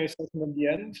Q&A session at the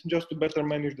end, just to better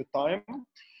manage the time.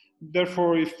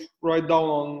 Therefore, if write down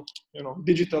on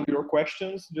digital your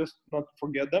questions, just not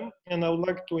forget them. And I would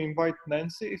like to invite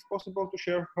Nancy, if possible, to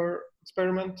share her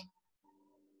experiment.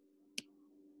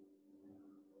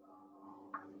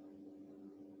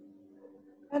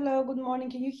 Hello, good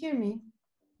morning. Can you hear me?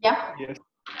 Yeah. Yes.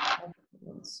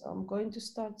 So I'm going to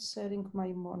start sharing my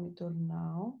monitor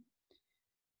now.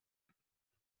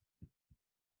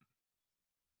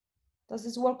 Does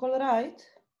this work all right?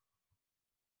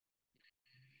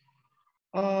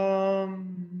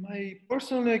 I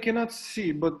personally cannot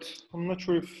see, but I'm not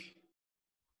sure if.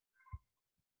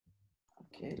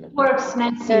 Okay. Works,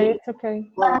 Nancy. Yeah, it's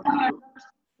okay.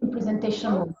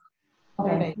 Presentation mode.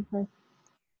 Okay. Okay.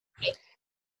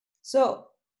 So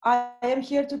I am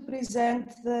here to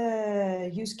present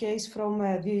the use case from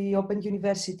the Open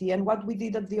University. And what we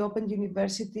did at the Open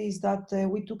University is that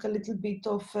we took a little bit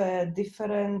of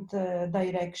different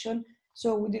direction.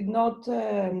 So we did not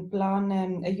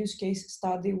plan a use case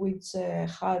study which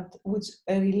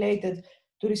related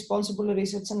to responsible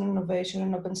research and innovation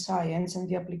and open science and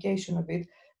the application of it.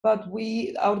 But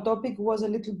our topic was a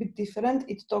little bit different.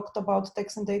 It talked about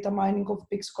text and data mining of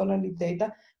big scholarly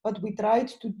data, but we tried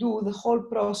to do the whole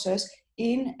process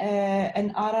in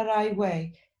an RRI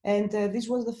way. And this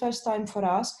was the first time for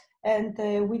us. And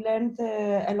we learned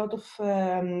a lot of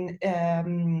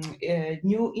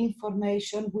new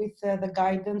information with the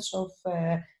guidance of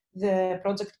the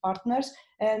project partners.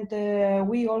 And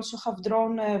we also have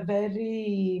drawn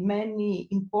very many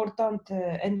important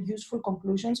and useful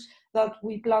conclusions that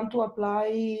we plan to apply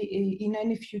in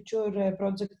any future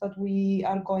project that we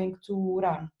are going to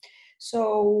run.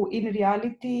 So in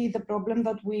reality, the problem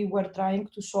that we were trying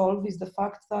to solve is the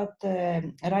fact that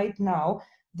right now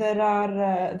there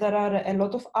are a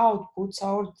lot of outputs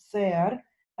out there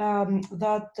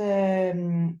that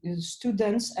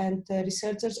students and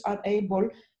researchers are able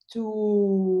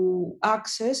to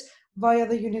access via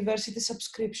the university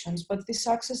subscriptions, but this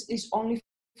access is only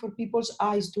for people's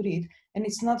eyes to read, and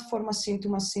it's not for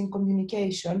machine-to-machine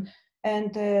communication.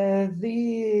 And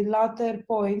the latter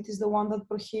point is the one that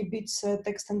prohibits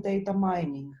text and data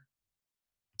mining.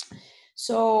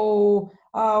 So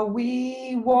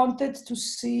we wanted to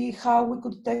see how we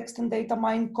could text and data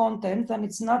mine content, and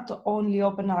it's not only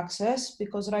open access,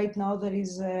 because right now there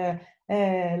is a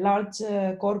large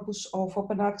corpus of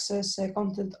open access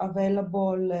content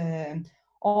available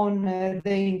on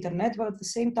the internet, but at the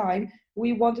same time,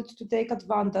 we wanted to take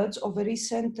advantage of a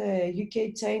recent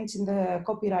UK change in the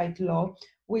copyright law,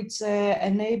 which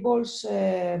enables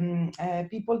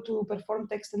people to perform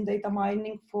text and data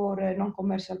mining for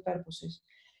non-commercial purposes.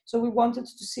 So we wanted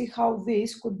to see how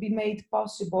this could be made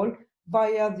possible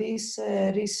via this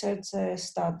research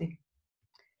study.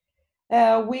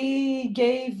 We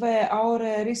gave our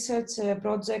research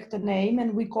project a name,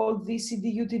 and we called this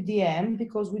EDU-TDM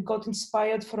because we got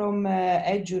inspired from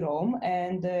Eduroam,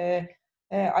 and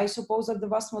I suppose that the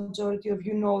vast majority of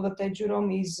you know that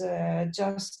Eduroam is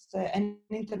just an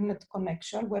internet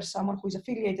connection where someone who is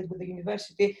affiliated with the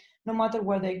university, no matter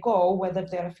where they go, whether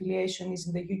their affiliation is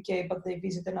in the UK but they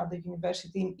visit another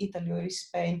university in Italy or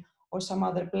Spain or some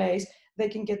other place, they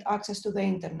can get access to the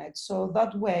internet. So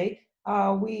that way,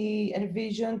 we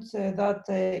envisioned that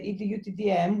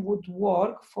EDU-TDM would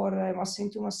work for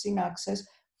machine-to-machine access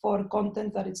for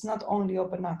content that it's not only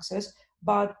open access,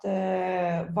 but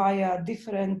via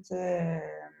different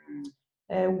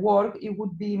work, it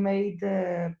would be made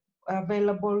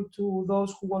available to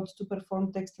those who want to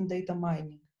perform text and data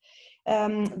mining.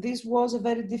 This was a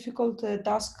very difficult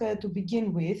task to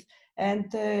begin with,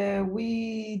 and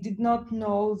we did not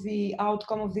know the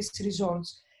outcome of these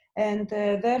results. And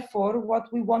therefore,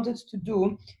 what we wanted to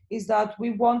do is that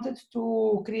we wanted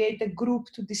to create a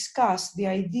group to discuss the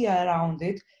idea around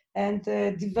it and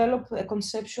develop a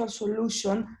conceptual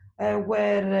solution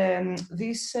where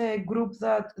this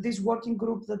working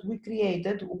group that we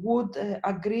created would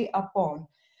agree upon.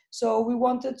 So we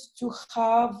wanted to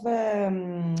have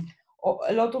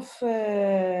a lot of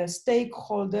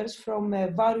stakeholders from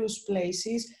various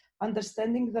places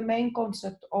understanding the main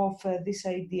concept of this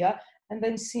idea, and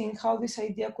then seeing how this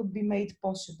idea could be made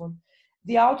possible.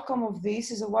 The outcome of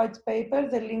this is a white paper,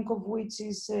 the link of which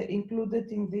is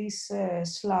included in this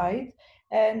slide.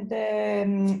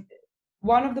 And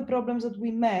one of the problems that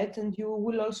we met, and you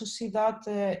will also see that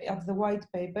at the white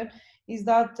paper, is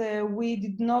that we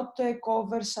did not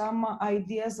cover some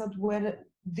ideas that were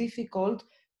difficult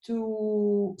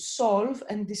to solve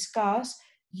and discuss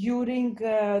during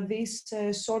this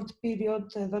short period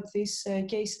that this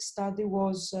case study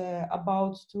was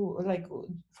about to, like,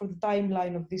 for the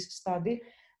timeline of this study.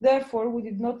 Therefore, we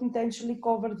did not intentionally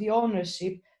cover the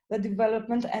ownership, the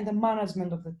development, and the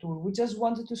management of the tool. We just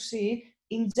wanted to see,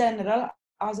 in general,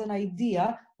 as an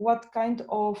idea, what kind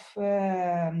of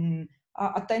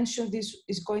attention this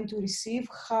is going to receive,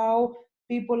 how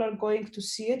people are going to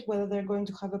see it, whether they're going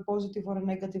to have a positive or a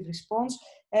negative response.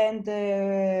 And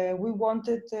we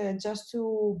wanted just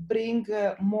to bring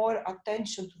more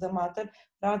attention to the matter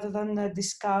rather than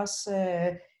discuss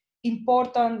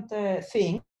important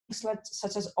things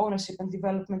such as ownership and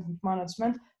development and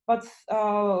management, but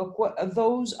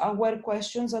those were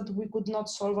questions that we could not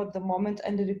solve at the moment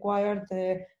and required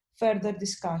further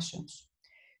discussions.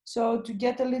 So to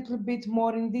get a little bit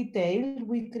more in detail,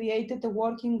 we created a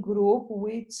working group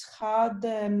which had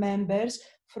members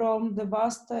from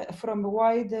a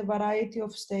wide variety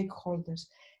of stakeholders.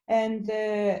 And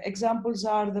examples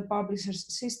are the publishers'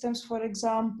 systems, for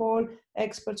example,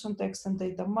 experts on text and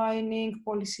data mining,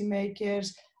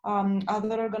 policymakers,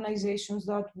 other organizations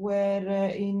that were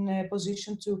in a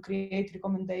position to create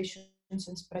recommendations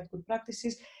and spread good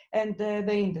practices, and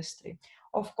the industry.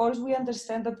 Of course, we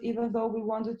understand that even though we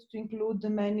wanted to include the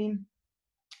many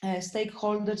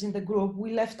stakeholders in the group,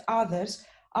 we left others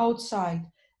outside.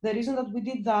 The reason that we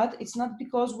did that, it's not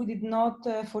because we did not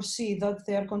foresee that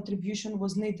their contribution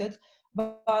was needed,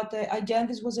 but again,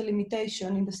 this was a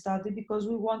limitation in the study because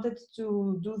we wanted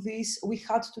to do this, we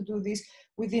had to do this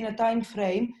within a time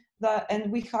frame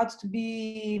and we had to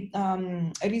be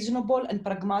reasonable and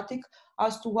pragmatic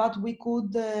as to what we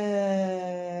could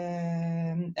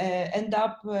end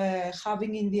up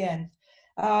having in the end.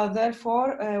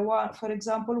 Therefore, for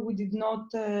example, we did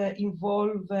not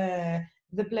involve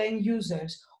the plain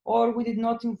users, or we did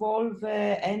not involve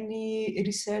any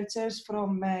researchers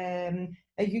from a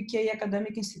UK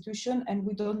academic institution, and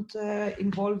we don't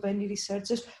involve any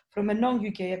researchers from a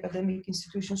non-UK academic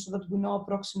institution, so that we know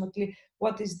approximately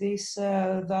what is this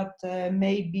that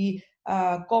may be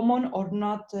common or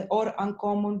not, or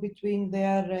uncommon between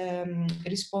their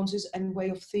responses and way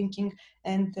of thinking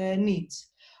and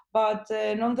needs. But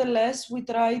nonetheless, we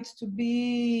tried to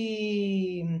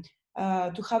be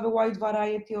to have a wide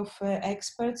variety of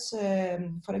experts,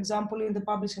 for example, in the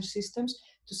publisher systems,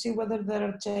 to see whether there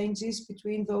are changes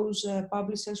between those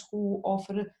publishers who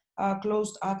offer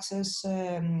closed access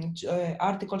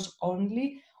articles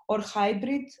only, or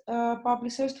hybrid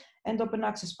publishers and open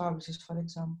access publishers, for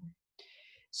example.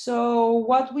 So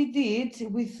what we did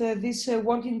with this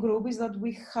working group is that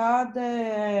we had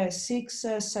 6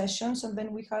 sessions, and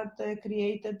then we had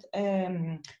created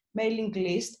a mailing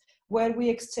list where we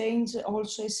exchanged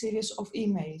also a series of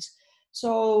emails.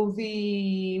 So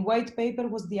the white paper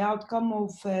was the outcome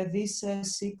of these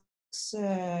 6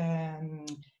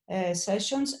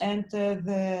 sessions and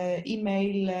the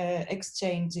email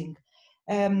exchanging.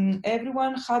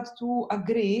 Everyone had to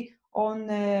agree on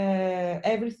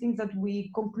everything that we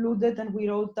concluded and we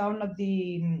wrote down at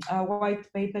the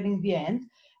white paper in the end.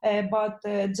 But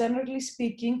generally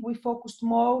speaking, we focused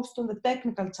most on the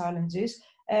technical challenges,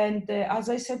 and as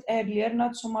I said earlier,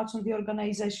 not so much on the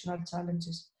organizational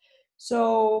challenges.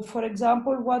 So, for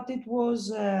example, what it was,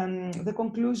 the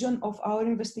conclusion of our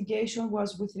investigation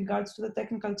was, with regards to the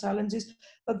technical challenges,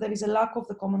 that there is a lack of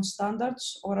the common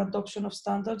standards or adoption of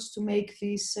standards to make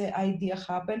this idea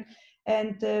happen,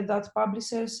 and that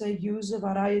publishers use a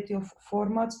variety of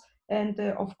formats. And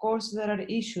of course, there are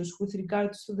issues with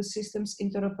regards to the system's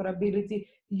interoperability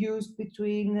used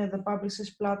between the publishers'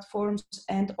 platforms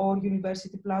and or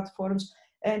university platforms,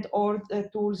 and or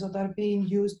tools that are being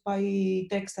used by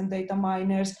text and data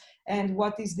miners. And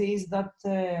what is this that,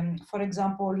 for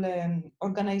example,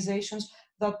 organizations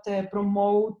that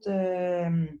promote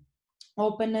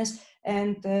openness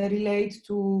and relate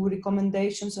to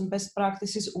recommendations and best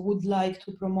practices would like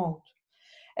to promote.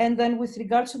 And then with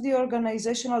regards to the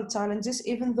organizational challenges,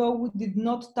 even though we did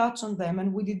not touch on them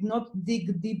and we did not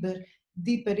dig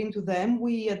deeper into them,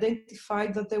 we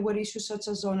identified that there were issues such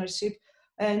as ownership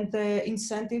and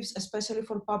incentives, especially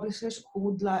for publishers who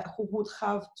would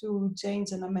have to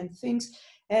change and amend things,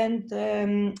 and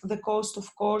the cost,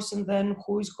 of course, and then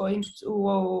who is going to,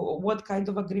 what kind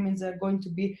of agreements are going to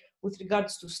be with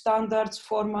regards to standards,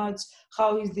 formats,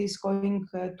 how is this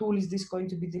tool is this going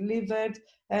to be delivered,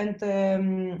 and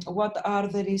what are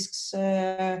the risks,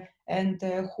 and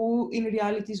who in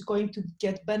reality is going to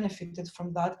get benefited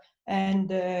from that,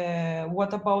 and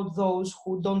what about those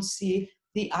who don't see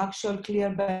the actual clear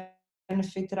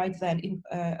benefit right then,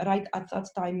 right at that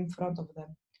time in front of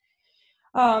them.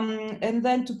 And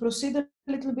then to proceed a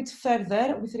little bit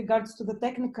further with regards to the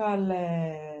technical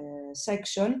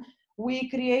section, we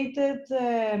created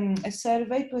a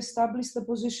survey to establish the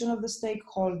position of the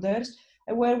stakeholders,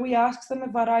 where we asked them a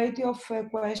variety of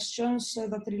questions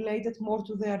that related more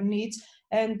to their needs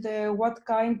and what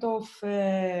kind of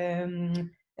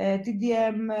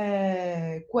TDM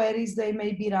queries they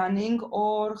may be running,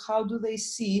 or how do they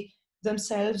see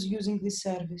themselves using this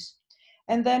service.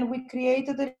 And then we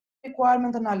created a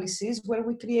requirement analysis where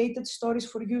we created stories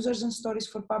for users and stories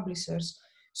for publishers.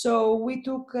 So we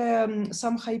took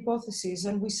some hypotheses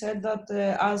and we said that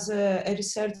as a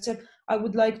researcher, I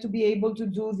would like to be able to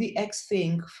do the X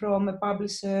thing from a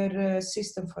publisher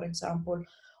system, for example,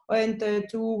 and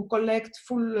to collect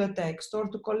full text, or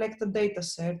to collect a data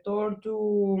set, or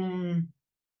to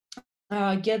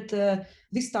get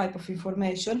this type of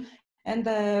information. And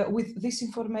with this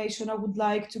information, I would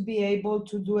like to be able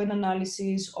to do an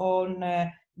analysis on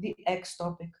the X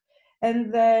topic.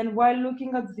 And then while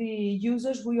looking at the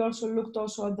users, we also looked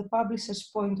at the publisher's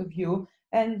point of view.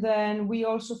 And then we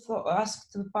also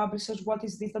asked the publishers what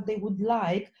is this that they would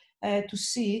like to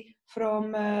see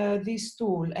from this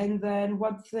tool. And then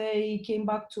what they came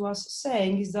back to us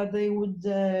saying is that they would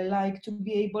like to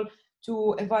be able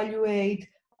to evaluate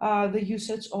the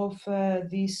usage of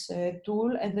this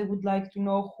tool, and they would like to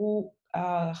know who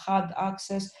had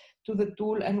access to the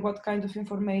tool and what kind of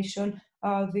information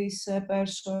this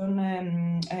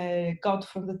person got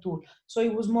from the tool. So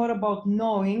it was more about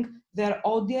knowing their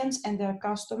audience and their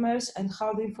customers and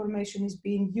how the information is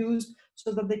being used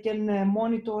so that they can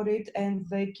monitor it and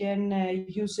they can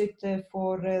use it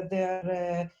for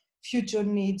their future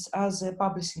needs as a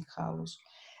publishing house.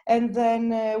 And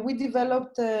then we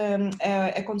developed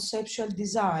a conceptual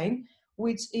design,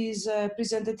 which is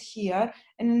presented here.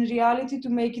 And in reality, to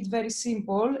make it very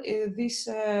simple, this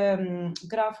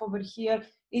graph over here,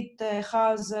 it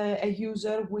has a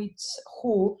user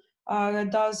who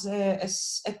does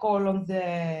a call on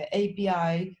the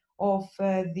API of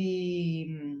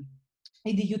the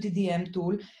EDUTDM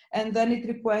tool, and then it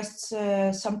requests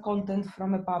some content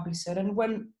from a publisher. And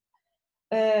when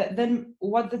then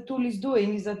what the tool is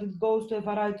doing is that it goes to a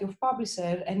variety of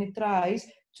publishers and it tries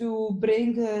to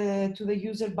bring to the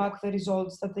user back the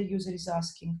results that the user is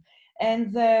asking.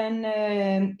 And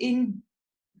then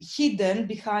hidden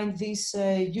behind this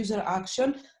user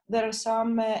action, there are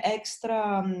some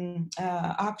extra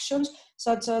actions,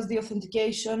 such as the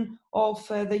authentication of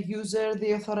the user,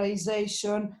 the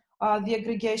authorization, the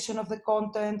aggregation of the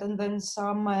content, and then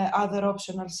some other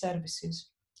optional services.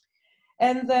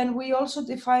 And then we also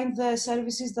defined the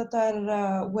services that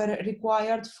are were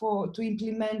required to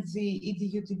implement the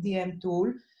EDUTDM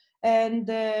tool. And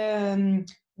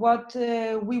what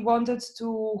we wanted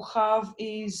to have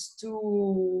is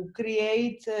to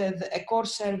create a core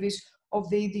service of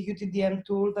the EDUTDM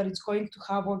tool that is going to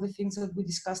have all the things that we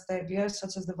discussed earlier,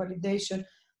 such as the validation,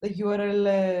 the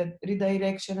URL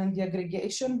redirection and the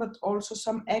aggregation, but also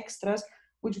some extras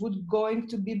which would going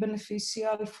to be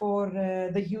beneficial for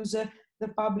the user, the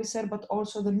publisher, but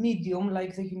also the medium,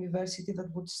 like the university,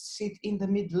 that would sit in the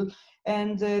middle.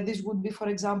 And this would be, for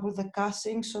example, the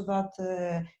caching, so that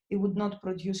it would not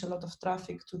produce a lot of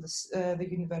traffic to the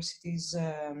universities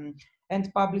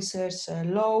and publishers'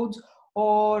 load,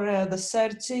 or the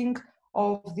searching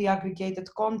of the aggregated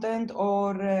content,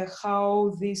 or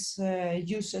how this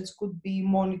usage could be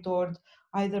monitored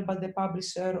either by the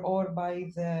publisher or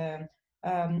by the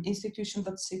institution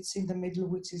that sits in the middle,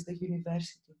 which is the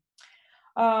university.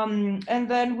 And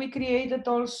then we created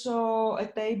also a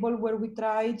table where we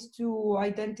tried to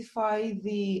identify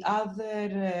the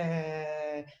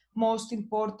other most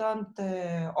important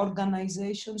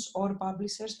organizations or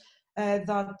publishers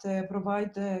that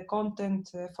provide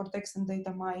content for text and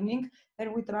data mining.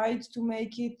 And we tried to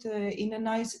make it in a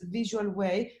nice visual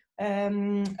way,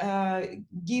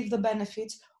 give the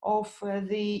benefits of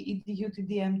the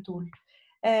EDUTDM tool.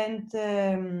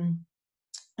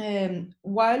 And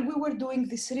while we were doing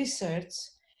this research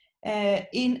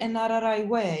in an RRI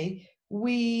way,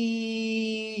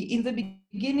 in the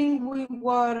beginning, we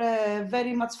were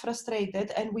very much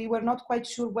frustrated, and we were not quite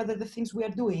sure whether the things we are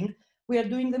doing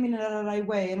them in an RRI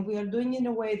way, and we are doing in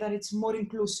a way that it's more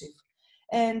inclusive.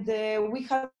 And we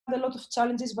had a lot of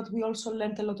challenges, but we also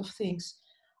learned a lot of things.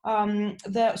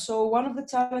 So one of the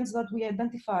challenges that we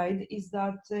identified is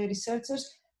that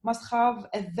researchers must have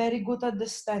a very good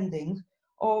understanding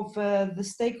of the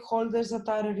stakeholders that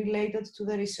are related to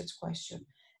the research question.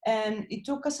 And it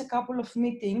took us a couple of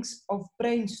meetings of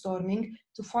brainstorming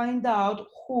to find out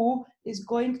who is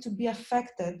going to be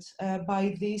affected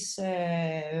by this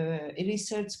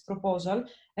research proposal,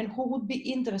 and who would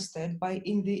be interested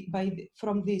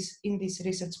from this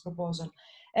research proposal.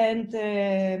 And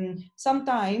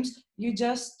sometimes you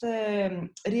just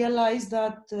realize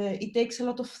that it takes a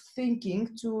lot of thinking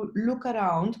to look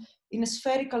around in a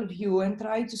spherical view and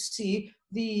try to see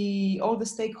all the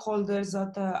stakeholders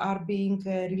that are being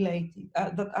related.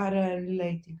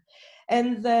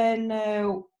 And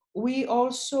then we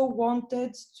also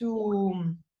wanted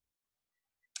to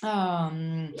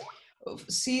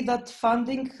see that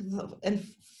funding and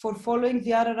for following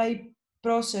the RRI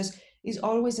process is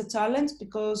always a challenge,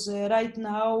 because right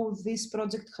now this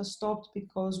project has stopped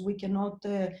because we cannot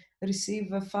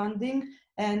receive funding.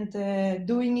 And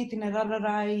doing it in an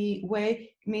RRI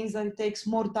way means that it takes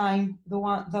more time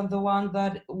than the one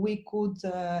that we could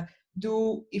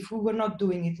do if we were not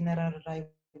doing it in an RRI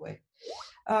way.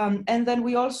 And then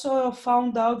we also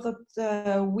found out that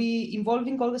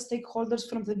involving all the stakeholders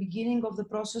from the beginning of the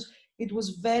process, it was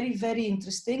very, very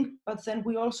interesting. But then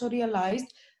we also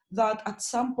realized that at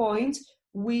some point,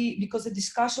 because the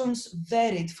discussions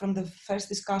varied from the first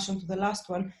discussion to the last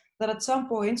one, that at some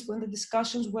points when the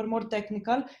discussions were more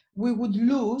technical, we would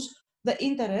lose the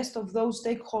interest of those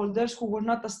stakeholders who were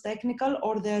not as technical,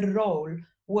 or their role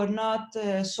were not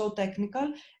so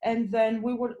technical. And then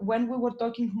when we were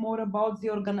talking more about the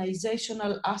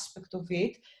organizational aspect of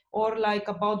it, or like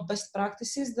about best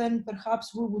practices, then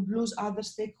perhaps we would lose other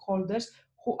stakeholders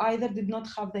who either did not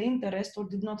have the interest or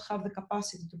did not have the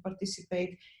capacity to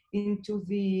participate into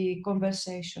the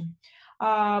conversation.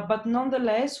 But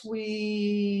nonetheless,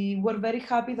 we were very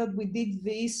happy that we did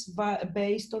this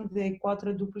based on the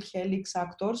quadruple helix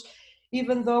actors,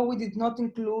 even though we did not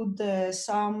include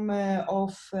some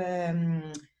of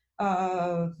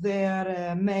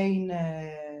their main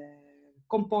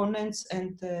components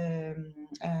and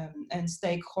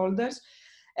stakeholders.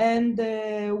 And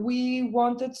we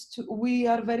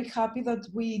are very happy that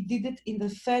we did it in the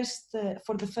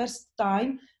for the first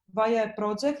time via a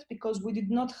project, because we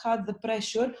did not have the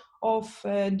pressure of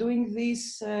doing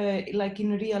this like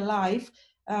in real life,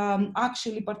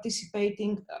 actually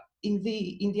participating in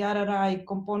the RRI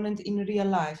component in real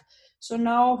life. So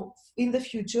now in the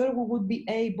future, we would be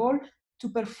able to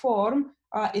perform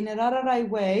in an RRI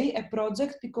way a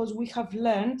project, because we have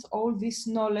learned all this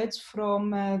knowledge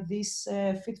from this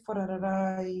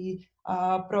FIT4RRI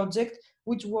project,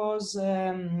 which was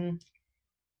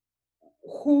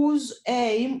whose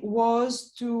aim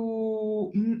was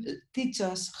to teach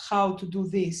us how to do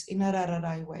this in an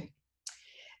RRI way.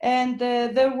 And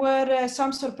there were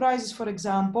some surprises. For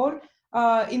example,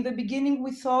 in the beginning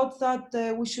we thought that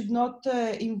we should not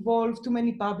involve too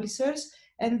many publishers,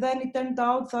 and then it turned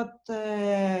out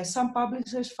that some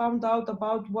publishers found out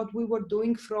about what we were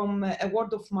doing from a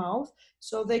word of mouth.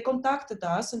 So they contacted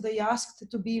us and they asked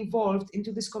to be involved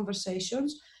into these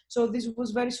conversations. So this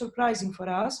was very surprising for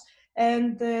us.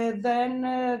 And then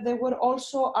there were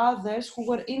also others who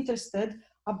were interested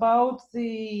about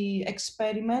the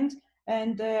experiment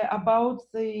and about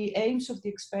the aims of the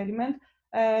experiment.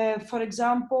 For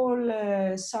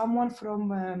example, someone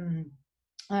from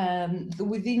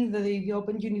within the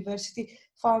Open University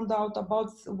found out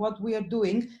about what we are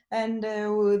doing, and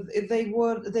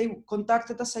they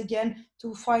contacted us again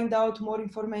to find out more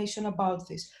information about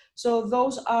this. So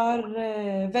those are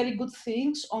very good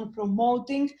things on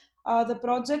promoting the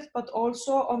project, but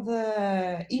also on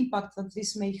the impact that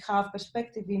this may have,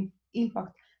 perspective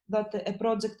impact that a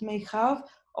project may have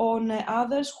on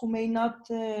others who may not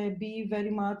be very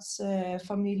much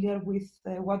familiar with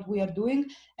what we are doing.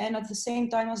 And at the same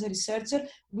time, as a researcher,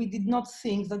 we did not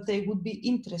think that they would be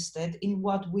interested in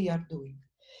what we are doing.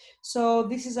 So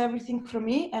this is everything from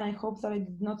me, and I hope that I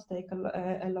did not take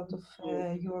a lot of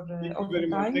your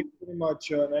time. Thank you very much,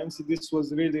 Nancy. This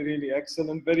was really, really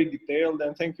excellent, very detailed,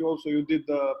 and thank you also. You did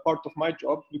part of my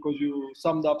job, because you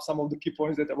summed up some of the key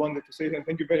points that I wanted to say, and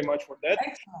thank you very much for that.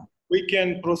 Excellent. We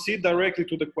can proceed directly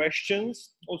to the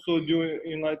questions, also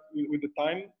in light with the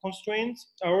time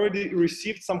constraints. I already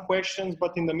received some questions,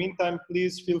 but in the meantime,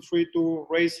 please feel free to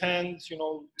raise hands,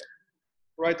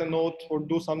 write a note or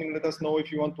do something, let us know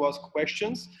if you want to ask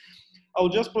questions. I'll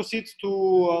just proceed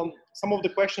to some of the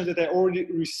questions that I already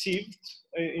received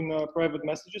in private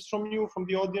messages from you, from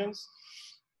the audience.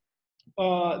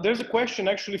 There's a question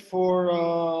actually for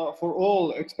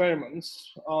all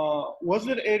experiments. Was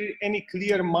there any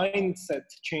clear mindset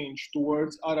change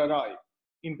towards RRI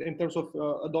in terms of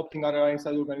adopting RRI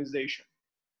inside the organization?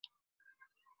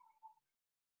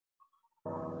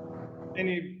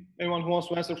 Anyone who wants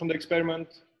to answer from the experiment?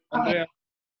 Andrea?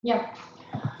 Yeah.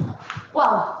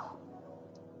 Well,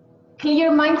 clear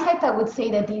mindset, I would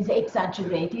say that is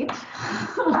exaggerated.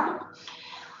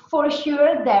 For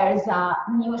sure, there's a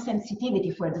new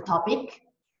sensitivity for the topic,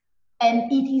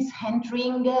 and it is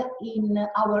entering in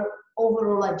our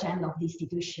overall agenda of the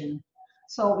institution.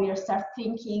 So we are start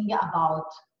thinking about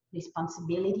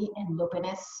responsibility and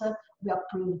openness. We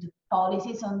approved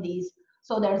policies on this,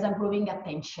 so there's a growing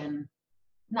attention.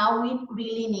 Now we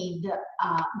really need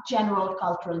a general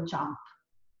cultural jump.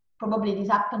 Probably this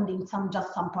happened in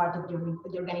just some part of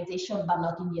the organization, but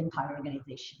not in the entire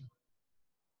organization.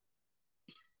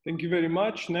 Thank you very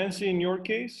much. Nancy, in your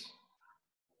case?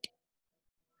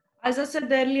 As I said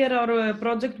earlier, our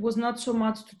project was not so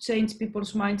much to change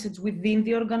people's mindsets within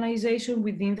the organization,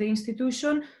 within the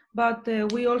institution, but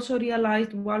we also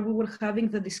realized while we were having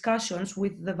the discussions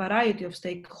with the variety of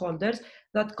stakeholders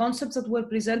that concepts that were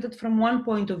presented from one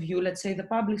point of view, let's say the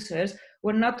publishers,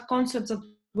 were not concepts that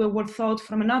were thought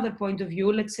from another point of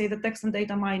view, let's say the text and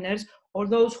data miners, or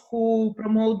those who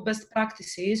promote best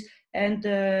practices, and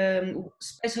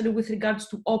especially with regards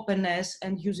to openness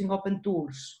and using open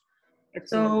tools.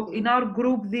 Excellent. So in our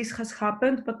group, this has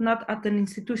happened, but not at an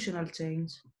institutional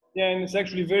change. Yeah, and it's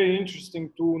actually very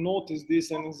interesting to notice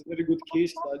this, and it's a very good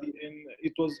case study. And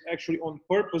it was actually on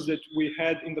purpose that we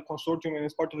had in the consortium and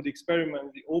as part of the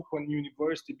experiment, the Open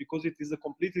University, because it is a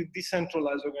completely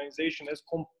decentralized organization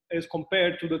as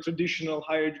compared to the traditional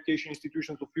higher education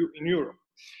institutions in Europe.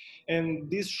 And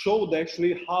this showed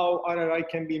actually how RRI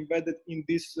can be embedded in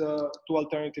these two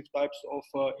alternative types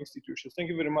of institutions. Thank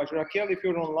you very much. Raquel, if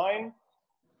you're online,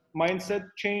 mindset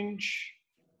change?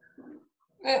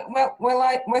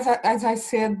 As I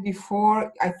said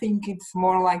before, I think it's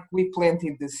more like we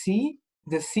planted the seed,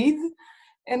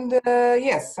 and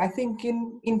yes, I think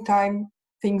in time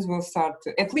things will start.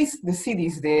 At least the seed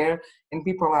is there, and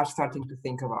people are starting to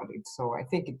think about it. So I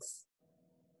think it's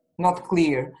not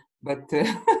clear, but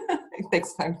it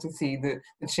takes time to see the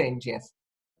change. Yes.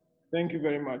 Thank you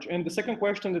very much. And the second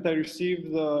question that I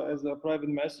received as a private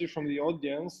message from the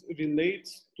audience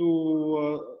relates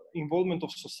to involvement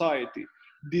of society.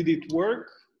 Did it work,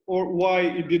 or why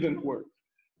it didn't work?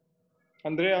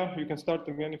 Andrea, you can start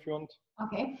again if you want.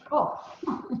 Okay. Oh,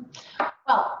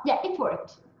 well, yeah, it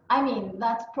worked. I mean,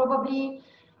 that's probably,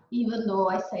 even though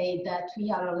I say that we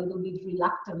are a little bit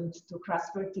reluctant to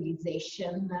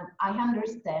cross-fertilization, I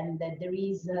understand that there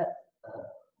is, a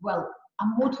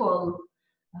mutual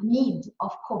need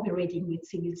of cooperating with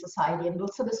civil society, and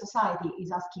also the society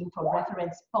is asking for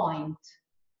reference point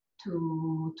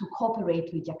to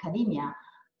cooperate with academia.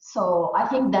 So I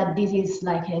think that this is,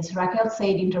 like as Raquel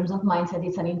said, in terms of mindset,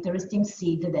 it's an interesting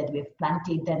seed that we've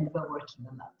planted and we're working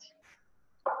on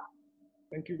that.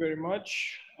 Thank you very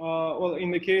much. Well,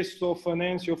 in the case of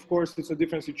Nancy, of course, it's a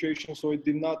different situation, so it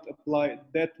did not apply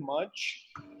that much.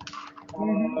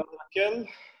 Raquel?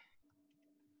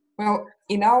 Well,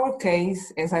 in our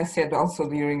case, as I said also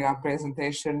during our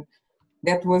presentation,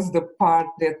 that was the part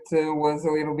that was a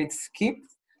little bit skipped.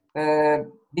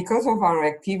 Because of our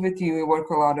activity, we work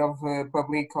a lot of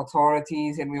public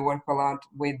authorities, and we work a lot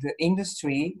with the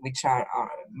industry, which are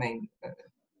our main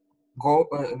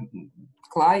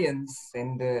clients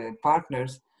and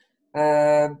partners.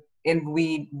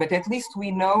 But at least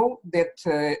we know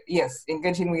that, yes,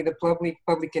 engaging with the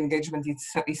public engagement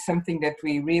is something that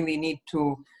we really need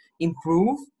to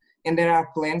improve, and there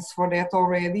are plans for that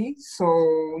already.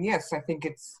 So yes, I think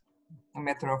it's a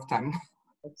matter of time.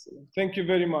 Excellent. Thank you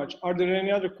very much. Are there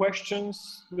any other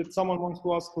questions that someone wants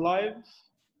to ask live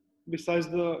besides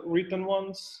the written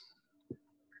ones?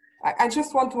 I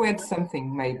just want to add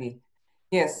something, maybe.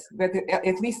 Yes, but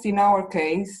at least in our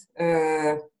case,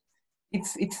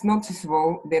 it's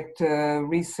noticeable that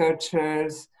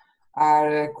researchers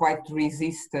are quite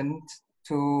resistant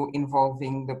to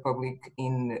involving the public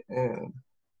in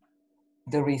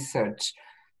the research.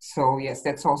 So yes,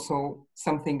 that's also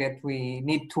something that we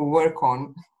need to work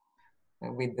on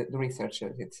with the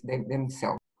researchers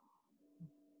themselves.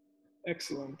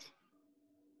 Excellent.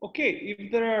 Okay,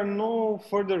 if there are no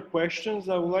further questions,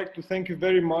 I would like to thank you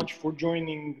very much for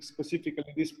joining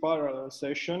specifically this parallel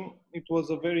session. It was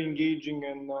a very engaging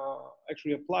and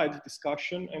actually applied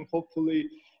discussion, and hopefully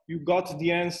you got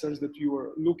the answers that you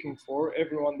were looking for,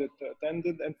 everyone that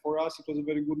attended, and for us it was a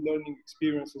very good learning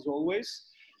experience as always.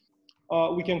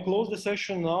 We can close the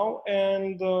session now,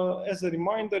 and as a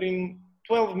reminder, in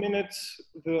 12 minutes,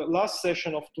 the last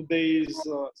session of today's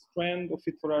strand of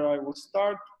FIT4RRI will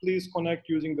start. Please connect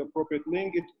using the appropriate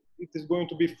link. It is going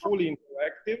to be fully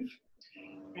interactive,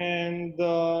 and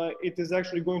it is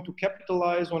actually going to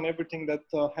capitalize on everything that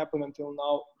happened until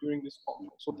now during this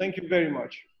conference. So thank you very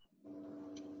much.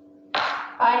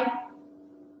 Bye.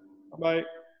 Bye.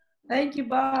 Thank you,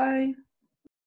 bye.